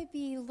are going to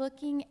be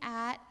looking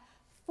at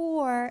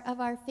 4 of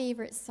our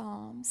favorite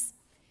Psalms.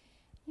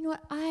 You know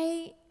what,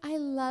 I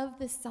love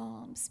the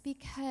Psalms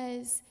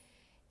because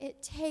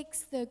it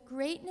takes the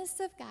greatness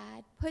of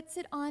God, puts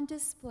it on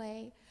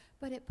display,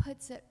 but it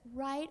puts it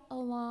right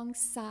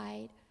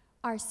alongside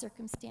our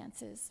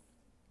circumstances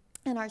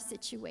and our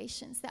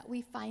situations that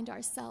we find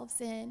ourselves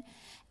in.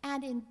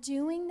 And in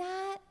doing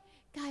that,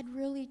 God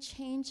really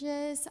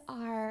changes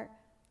our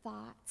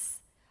thoughts,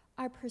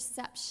 our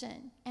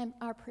perception, and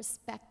our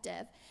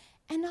perspective.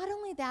 And not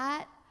only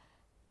that,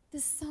 the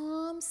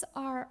Psalms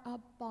are a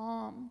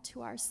balm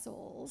to our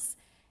souls,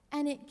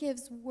 and it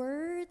gives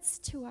words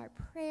to our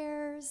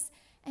prayers,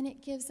 and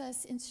it gives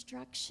us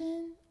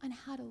instruction on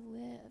how to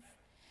live.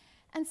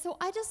 And so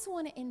I just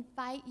want to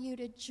invite you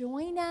to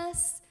join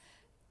us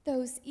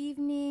those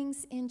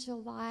evenings in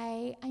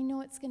July. I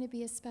know it's going to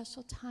be a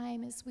special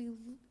time as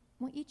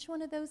each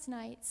one of those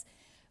nights,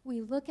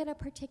 we look at a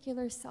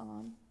particular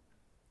psalm,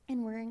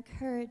 and we're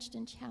encouraged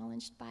and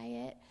challenged by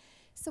it.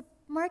 So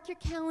mark your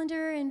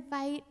calendar,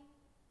 invite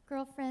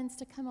girlfriends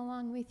to come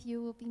along with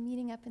you. We'll be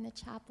meeting up in the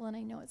chapel, and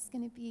I know it's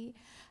going to be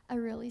a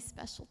really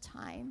special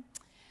time.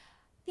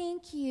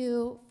 Thank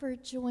you for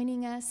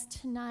joining us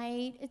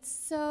tonight. It's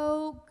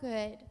so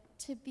good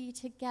to be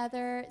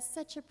together. It's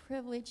such a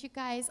privilege. You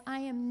guys, I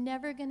am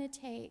never going to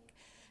take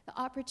the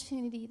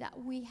opportunity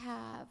that we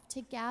have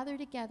to gather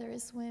together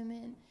as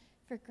women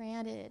for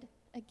granted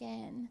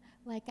again,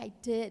 like I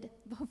did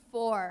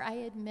before. I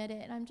admit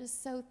it. I'm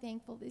just so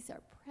thankful. These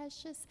are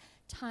precious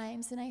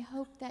times, and I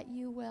hope that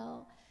you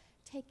will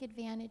take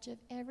advantage of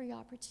every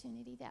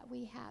opportunity that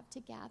we have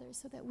to gather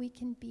so that we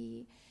can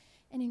be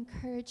an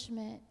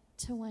encouragement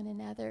to one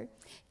another.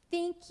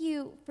 Thank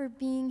you for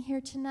being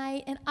here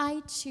tonight. And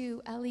I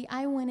too, Ellie,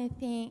 I want to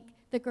thank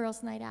the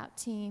Girls Night Out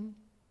team.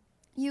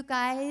 You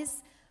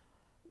guys,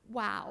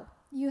 wow,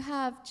 you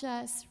have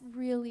just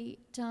really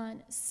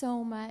done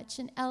so much.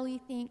 And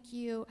Ellie, thank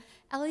you.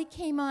 Ellie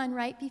came on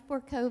right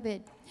before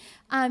COVID.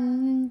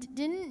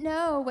 Didn't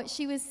know what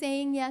she was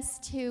saying yes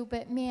to,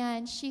 but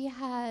man, she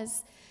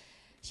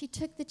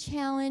took the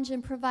challenge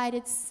and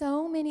provided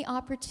so many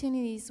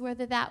opportunities,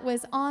 whether that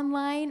was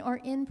online or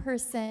in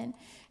person,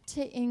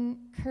 to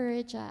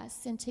encourage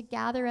us and to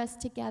gather us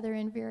together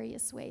in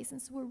various ways.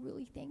 And so we're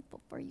really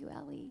thankful for you,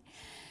 Ellie.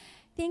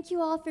 Thank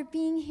you all for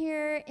being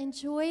here.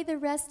 Enjoy the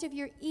rest of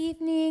your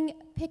evening.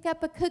 Pick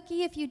up a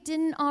cookie if you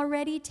didn't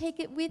already. Take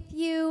it with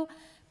you.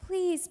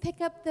 Please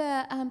pick up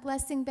the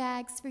blessing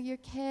bags for your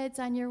kids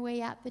on your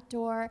way out the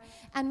door.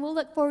 And we'll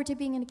look forward to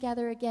being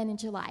together again in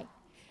July.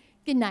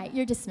 Good night.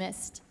 You're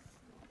dismissed.